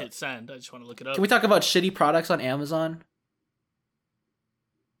talk not gonna about hit send. I just want to look it up. Can we talk about shitty products on Amazon?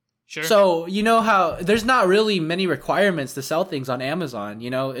 Sure. So, you know how there's not really many requirements to sell things on Amazon,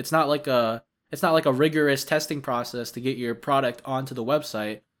 it's not like a rigorous testing process to get your product onto the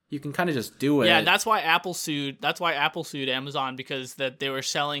website. You can kind of just do it. Yeah, that's why Apple sued Amazon because that they were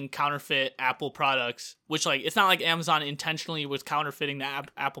selling counterfeit Apple products, which like it's not like Amazon intentionally was counterfeiting the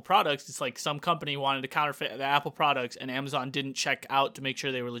Apple products. It's like some company wanted to counterfeit the Apple products and Amazon didn't check out to make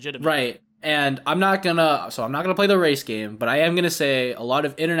sure they were legitimate. Right. And I'm not gonna play the race game, but I am gonna say a lot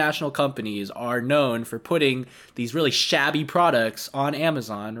of international companies are known for putting these really shabby products on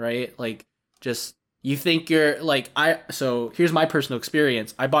Amazon, right? Like just you think you're like so here's my personal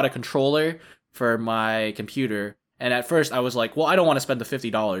experience. I bought a controller for my computer, and at first I was like, well, I don't want to spend the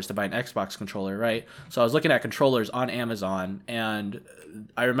 $50 to buy an Xbox controller, right? So I was looking at controllers on Amazon, and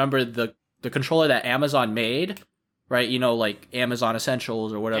I remember the controller that Amazon made, right? Like Amazon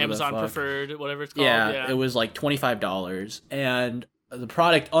Essentials or whatever. Amazon the fuck. Preferred, whatever it's called. Yeah, it was like $25, and the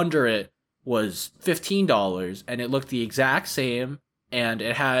product under it was $15, and it looked the exact same, and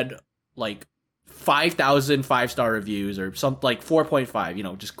it had like 5,000 5-star reviews or something like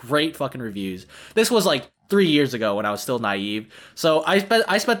 4.5, just great fucking reviews. This was like 3 years ago when I was still naive. So I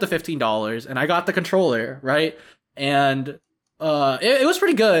spent the $15 and I got the controller, right? And it was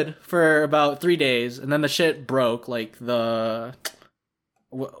pretty good for about 3 days, and then the shit broke, like the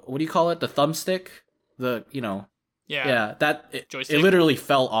what do you call it? The thumbstick? Yeah, it literally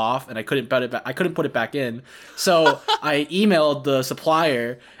fell off, and I couldn't put it back. I couldn't put it back in. So I emailed the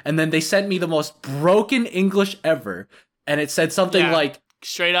supplier, and then they sent me the most broken English ever, and it said something like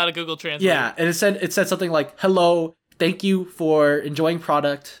straight out of Google Translate. Yeah, and it said something like, "Hello, thank you for enjoying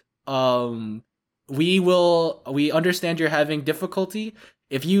product. We understand you're having difficulty.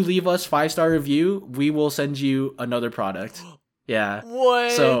 If you leave us 5-star review, we will send you another product." Yeah.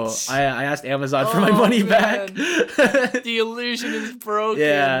 What? So I asked Amazon for my money back. The illusion is broken.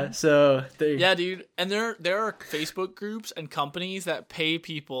 Yeah. So yeah, dude. And there are Facebook groups and companies that pay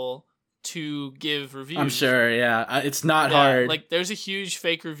people to give reviews. I'm sure. Yeah. It's not hard. Like there's a huge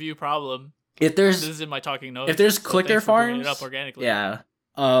fake review problem. This is in my talking notes. If there's clicker farms, it up organically. Yeah.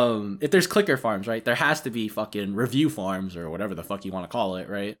 If there's clicker farms, right, there has to be fucking review farms or whatever the fuck you want to call it,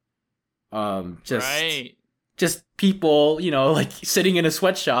 right? Just people, like sitting in a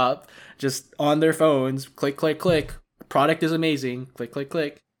sweatshop, just on their phones, click, click, click. Product is amazing. Click, click,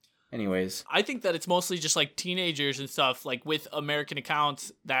 click. Anyways. I think that it's mostly just like teenagers and stuff, like with American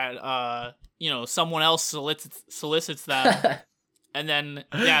accounts that someone else solicits them, and then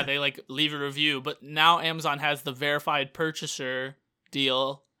they like leave a review. But now Amazon has the verified purchaser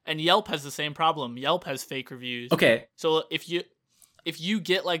deal, and Yelp has the same problem. Yelp has fake reviews. Okay. So if you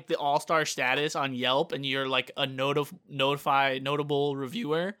get like the all-star status on Yelp and you're like a notable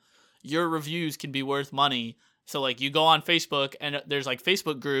reviewer, your reviews can be worth money. So like you go on Facebook and there's like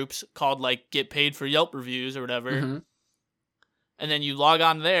Facebook groups called like get paid for Yelp reviews or whatever. Mm-hmm. And then you log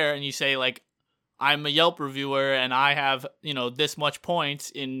on there and you say like, I'm a Yelp reviewer and I have, this much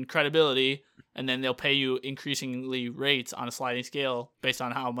points in credibility. And then they'll pay you increasingly rates on a sliding scale based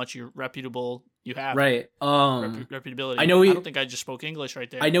on how much you're reputable you have. Right. Reputability. I know I don't think I just spoke English right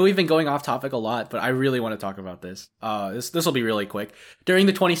there. I know we've been going off topic a lot, but I really want to talk about this. This will be really quick. During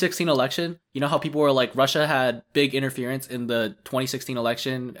the 2016 election, you know how people were like, Russia had big interference in the 2016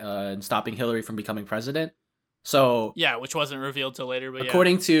 election and stopping Hillary from becoming president. So yeah, which wasn't revealed till later, but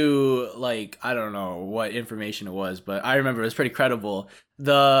according to like, I don't know what information it was, but I remember it was pretty credible.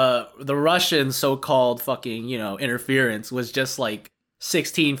 The Russian so-called fucking, interference was just like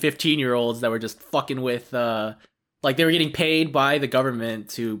 16, 15-year-olds that were just fucking with like they were getting paid by the government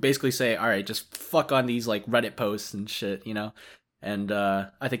to basically say, all right, just fuck on these like Reddit posts and shit, and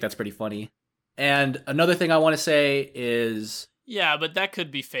I think that's pretty funny. And another thing I want to say is, yeah, but that could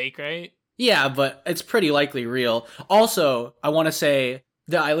be fake, right? Yeah, but it's pretty likely real. Also, I want to say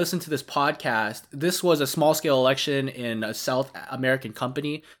that I listened to this podcast. This was a small-scale election in a South American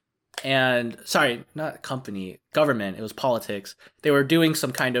company. And, sorry, not company, government. It was politics. They were doing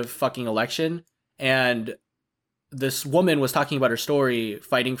some kind of fucking election. And this woman was talking about her story,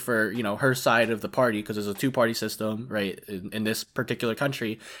 fighting for, her side of the party, because there's a two-party system, right, in this particular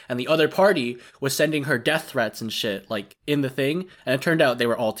country. And the other party was sending her death threats and shit, like, in the thing. And it turned out they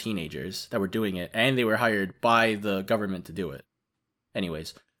were all teenagers that were doing it. And they were hired by the government to do it.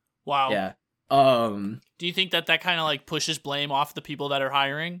 Anyways. Wow. Yeah. Do you think that kind of, like, pushes blame off the people that are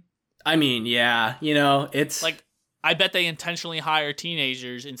hiring? I mean, yeah. It's... like, I bet they intentionally hire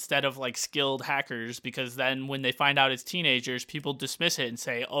teenagers instead of like skilled hackers, because then when they find out it's teenagers, people dismiss it and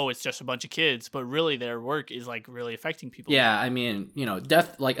say, oh, it's just a bunch of kids. But really their work is like really affecting people. Yeah, I mean,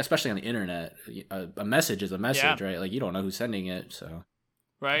 death, like especially on the internet, a message is a message, right? Like you don't know who's sending it, so.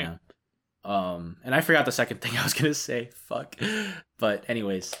 Right. Yeah. And I forgot the second thing I was going to say. Fuck. But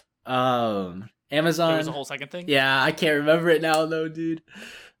anyways, Amazon. There was a whole second thing? Yeah, I can't remember it now though, dude.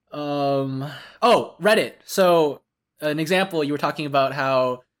 Reddit. So an example, you were talking about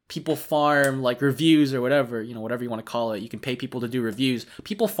how people farm like reviews or whatever, whatever you want to call it. You can pay people to do reviews.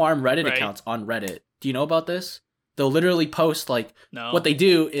 People farm Reddit accounts on Reddit. Do you know about this? They'll literally post like, no. What they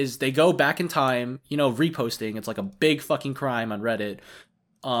do is they go back in time, reposting. It's like a big fucking crime on Reddit.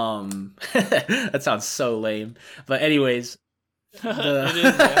 That sounds so lame. But anyways,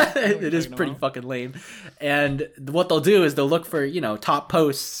 it is pretty fucking lame. And what they'll do is they'll look for top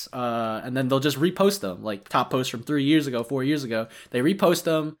posts, and then they'll just repost them, like top posts from 3 years ago, 4 years ago. They repost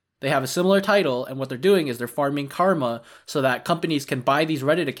them. They have a similar title, and what they're doing is they're farming karma so that companies can buy these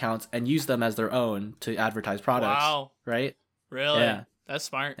Reddit accounts and use them as their own to advertise products. Wow. Right? Really? Yeah. That's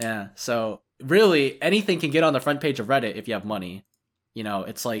smart. Yeah. So really, anything can get on the front page of Reddit if you have money.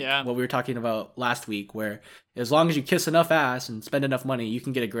 It's like what we were talking about last week, where as long as you kiss enough ass and spend enough money, you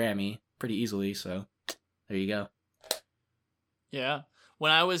can get a Grammy pretty easily. So there you go. Yeah.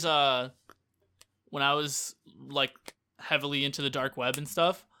 When I was like heavily into the dark web and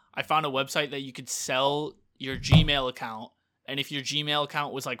stuff, I found a website that you could sell your Gmail account. And if your Gmail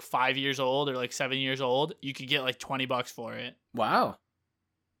account was like 5 years old or like 7 years old, you could get like $20 for it. Wow.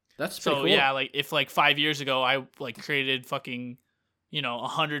 That's pretty cool. Yeah, like if like 5 years ago I like created fucking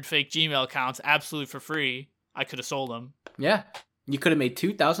 100 fake Gmail accounts absolutely for free, I could have sold them. Yeah. You could have made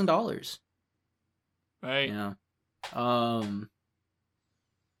 $2,000. Right. Yeah.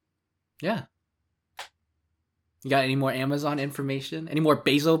 Yeah. You got any more Amazon information? Any more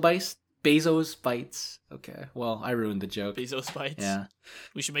Bezos bites? Okay. Well, I ruined the joke. Bezos bites. Yeah.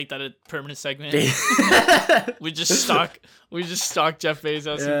 We should make that a permanent segment. we just stalk Jeff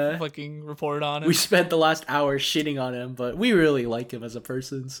Bezos and fucking report on him. We spent the last hour shitting on him, but we really like him as a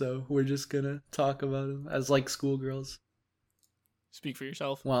person, so we're just gonna talk about him as like schoolgirls. Speak for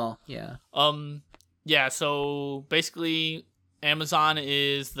yourself. Well, yeah. Yeah, so basically Amazon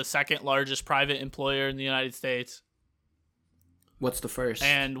is the second largest private employer in the United States. What's the first?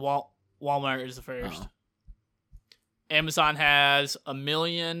 And Walmart is the first. Oh. Amazon has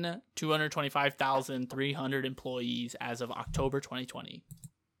 1,225,300 employees as of October 2020.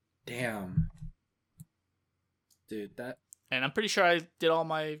 Damn. Dude, that... And I'm pretty sure I did all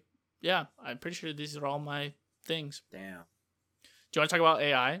my yeah, I'm pretty sure these are all my things. Damn. Do you want to talk about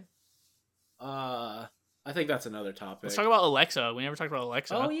AI? I think that's another topic. Let's talk about Alexa. We never talked about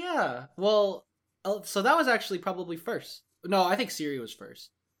Alexa. Oh yeah. Well, so that was actually probably first. No, I think Siri was first.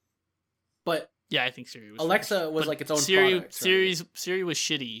 But yeah, I think Siri was. Alexa first. was But like its own Siri. product. Right? Siri was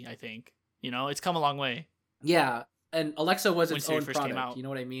shitty. I think it's come a long way. Yeah, and Alexa was When its Siri own first came product. out. You know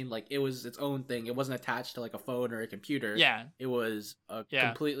what I mean? Like it was its own thing. It wasn't attached to like a phone or a computer. Yeah. It was a Yeah.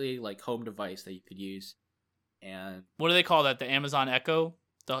 completely like home device that you could use. And What do they call that? The Amazon Echo,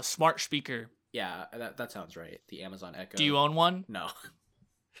 the smart speaker. yeah, that sounds right. The Amazon Echo. Do you own one? No.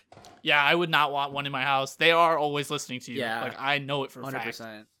 Yeah, I would not want one in my house. They are always listening to you. Yeah. Like I know it for a 100%.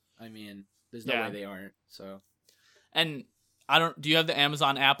 fact. I mean, there's no Yeah. way they aren't. So And do you have the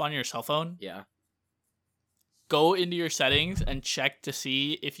Amazon app on your cell phone? yeah. Go into your settings and check to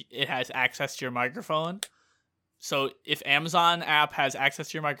see if it has access to your microphone. So if Amazon app has access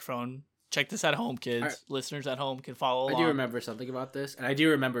to your microphone, check this at home, kids. Listeners at home can follow along. I do remember something about this, and I do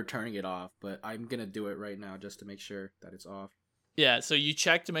remember turning it off, but I'm gonna do it right now just to make sure that it's off. Yeah, so you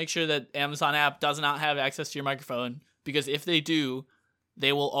check to make sure that Amazon app does not have access to your microphone, because if they do,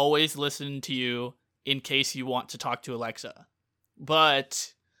 they will always listen to you in case you want to talk to Alexa.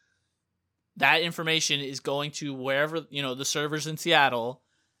 But that information is going to wherever, the servers in Seattle,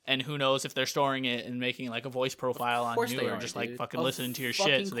 and who knows if they're storing it and making like a voice profile on you, or just like fucking listening to your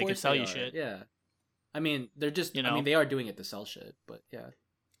shit so they can sell you shit. Yeah. I mean, they're just, You know? I mean, they are doing it to sell shit, but yeah.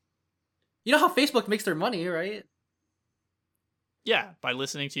 You know how Facebook makes their money, right? Yeah, by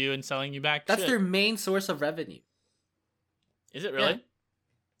listening to you and selling you back That's shit. their main source of revenue. Is it really?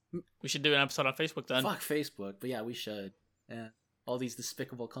 We should do an episode on Facebook then. Fuck Facebook, but yeah, we should. Yeah. All these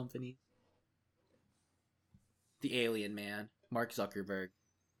despicable companies. The alien man, Mark Zuckerberg.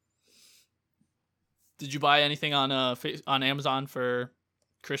 Did you buy anything on on Amazon for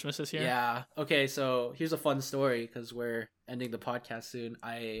Christmas this year? Yeah. Okay, so here's a fun story because we're ending the podcast soon.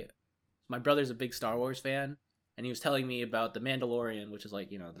 My brother's a big Star Wars fan, and he was telling me about The Mandalorian, which is like,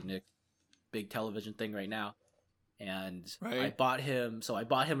 the new big television thing right now. And Right. I bought him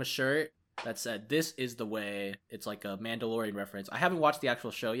a shirt that said, "This is the way." It's like a Mandalorian reference. I haven't watched the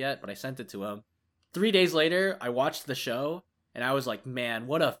actual show yet, but I sent it to him. 3 days later, I watched the show, and I was like, man,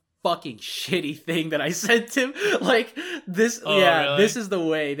 what a fucking shitty thing that I sent him. Like, this, Really? this is the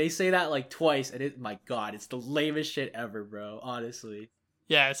way. They say that like twice, and my god, it's the lamest shit ever, bro, honestly.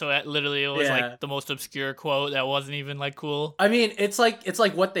 Yeah, so it literally was Yeah. like the most obscure quote that wasn't even like cool. I mean, it's like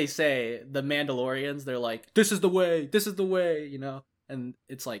what they say, the Mandalorians, they're like, this is the way, and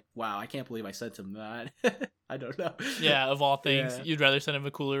it's like, wow, I can't believe I sent him that. I don't know. Yeah, of all things, Yeah. you'd rather send him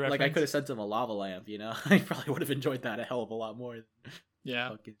a cooler reference. Like, I could have sent him a lava lamp, I probably would have enjoyed that a hell of a lot more. Yeah,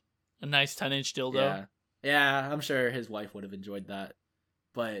 Fucking, a nice 10-inch dildo. yeah, I'm sure his wife would have enjoyed that.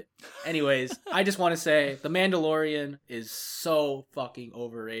 But anyways, I just want to say The Mandalorian is so fucking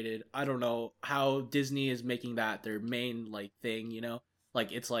overrated. I don't know how Disney is making that their main like thing,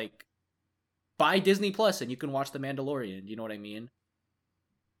 Like, it's like, buy Disney Plus and you can watch The Mandalorian, you know what I mean?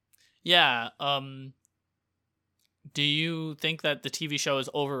 Yeah. Do you think that the TV show is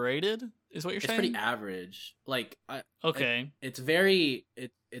overrated? Is what you're It's saying? pretty average. Like, Okay. it's very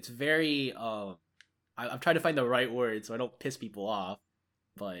I'm trying to find the right word so I don't piss people off,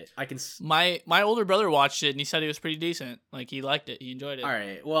 but I can My older brother watched it and he said it was pretty decent. Like he liked it. He enjoyed it. All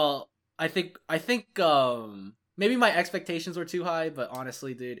right. Well, I think maybe my expectations were too high, but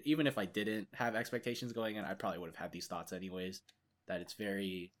honestly, dude, even if I didn't have expectations going in, I probably would have had these thoughts anyways, that it's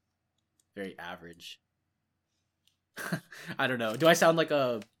very, very average. I don't know. Do I sound like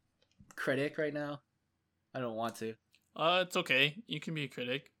a critic right now? I don't want to. It's okay. You can be a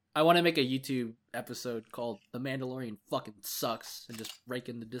critic. I want to make a YouTube episode called "The Mandalorian Fucking Sucks" and just rake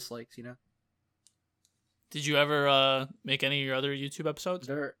in the dislikes, Did you ever make any of your other YouTube episodes?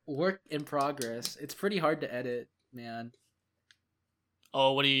 They're work in progress. It's pretty hard to edit, man.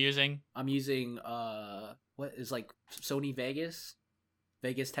 Oh, what are you using? I'm using what is like Sony Vegas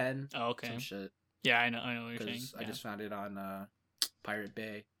 10. Oh, okay. Some shit. Yeah, I know what you're saying. Because I Yeah. just found it on Pirate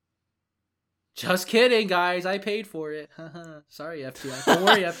Bay. Just kidding, guys. I paid for it. Sorry, FBI. Don't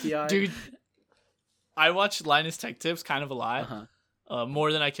worry, FBI. Dude, I watch Linus Tech Tips kind of a lot. Uh-huh.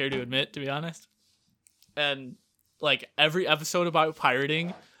 More than I care to admit, to be honest. And like every episode about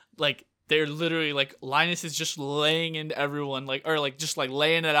pirating, like they're literally like Linus is just laying into everyone, like, or like just like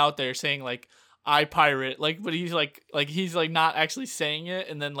laying it out there, saying like I pirate, like, but he's like he's like not actually saying it,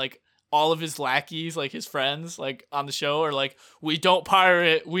 and then like all of his lackeys, like his friends, like on the show, are like, we don't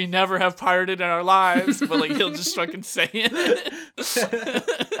pirate, we never have pirated in our lives, but like he'll just fucking say it.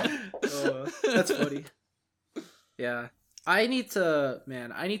 Oh, that's funny. Yeah, I need to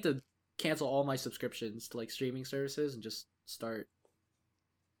cancel all my subscriptions to like streaming services and just start.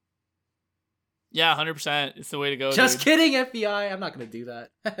 Yeah, 100%. It's the way to go. Just dude. kidding, FBI. I'm not gonna do that.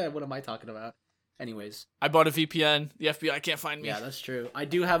 What am I talking about? Anyways, I bought a VPN. The FBI can't find me. yeah, that's true. I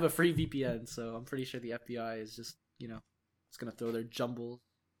do have a free VPN, so I'm pretty sure the FBI is just, it's gonna throw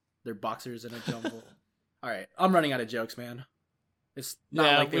their boxers in a jumble. All right, I'm running out of jokes, man. It's not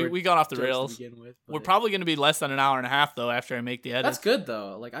Yeah, like we got off the jokes to rails. begin with, We're but- probably going to be less than an hour and a half though after I make the edit. That's good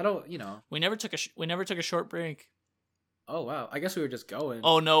though. Like I don't, We never took a short break. Oh wow, I guess we were just going.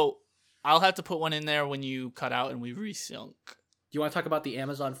 Oh no, I'll have to put one in there when you cut out and we resync. Do you want to talk about the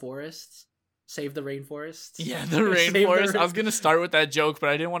Amazon forests? Save the rainforests. Yeah, the Save rainforest. I was gonna start with that joke, but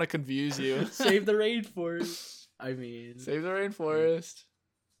I didn't want to confuse you. Save the rainforest. I mean, Save the rainforest.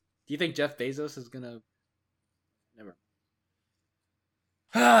 do you think Jeff Bezos is gonna? Never.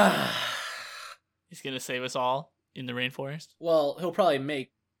 He's gonna save us all in the rainforest. Well, he'll probably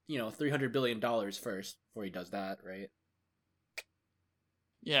make $300 billion first before he does that, right?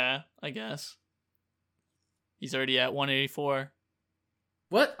 Yeah, I guess. He's already at 184.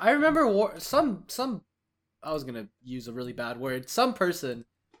 What? I remember some. I was gonna use a really bad word. Some person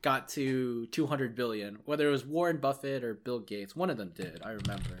got to 200 billion. Whether it was Warren Buffett or Bill Gates, one of them did. I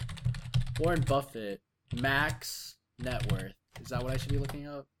remember. Warren Buffett max net worth. Is that what I should be looking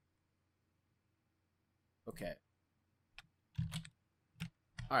up? Okay.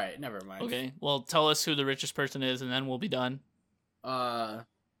 All right, never mind. Okay, well, tell us who the richest person is, and then we'll be done.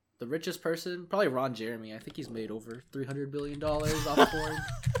 The richest person, probably Ron Jeremy. I think he's made over $300 billion off porn.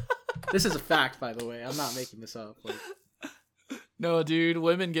 This is a fact, by the way. I'm not making this up. Like, No, dude,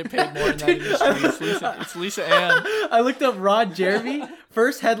 women get paid more than that industry. It's Lisa Ann. I looked up Ron Jeremy.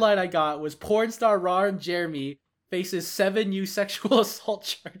 First headline I got was porn star Ron Jeremy faces 7 new sexual assault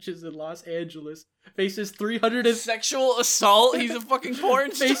charges in Los Angeles. Faces 300 Sexual assault? He's a fucking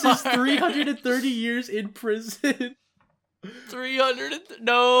porn star. faces 330 years in prison. 300.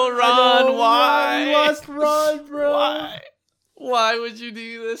 No, I Ron, know, why? We lost Ron, bro. Why? Why would you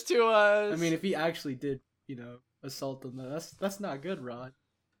do this to us? I mean, if he actually did, assault them, that's not good, Ron.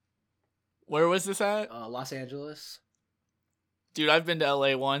 Where was this at? Los Angeles. Dude, I've been to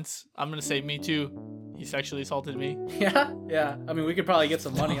LA once. I'm gonna say me too. He sexually assaulted me. Yeah. I mean, we could probably get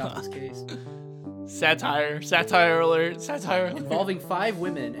some money off this case. Satire alert. Involving 5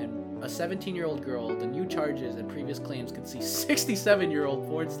 women and a 17-year-old girl, the new charges and previous claims could see 67-year-old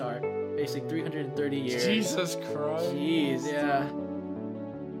porn star facing 330 years. Jesus Christ. Jeez, yeah.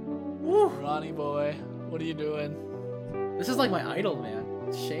 Woo. Ronnie boy, what are you doing? This is like my idol, man.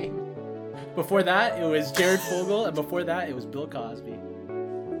 It's a shame. Before that, it was Jared Fogle, and before that, it was Bill Cosby.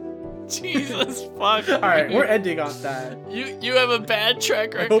 Jesus fuck. All right, we're ending on that. You have a bad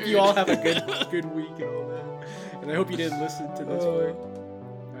track I record. hope you all have a good week and all that, and I hope you didn't listen to this one.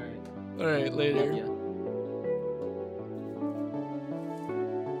 All right, later. Love ya.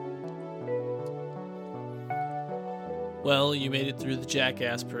 Well, you made it through the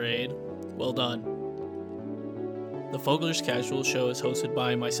Jackass parade. Well done. The Fogler's Casual Show is hosted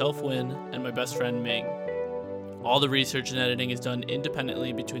by myself, Win, and my best friend, Ming. All the research and editing is done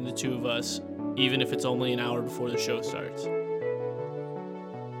independently between the two of us, even if it's only an hour before the show starts.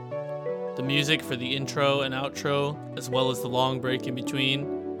 The music for the intro and outro, as well as the long break in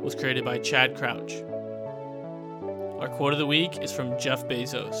between, was created by Chad Crouch. Our quote of the week is from Jeff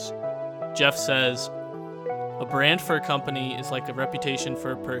Bezos. Jeff says, "A brand for a company is like a reputation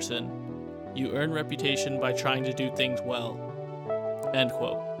for a person. You earn reputation by trying to do things well." End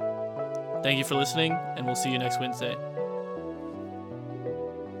quote. Thank you for listening, and we'll see you next Wednesday.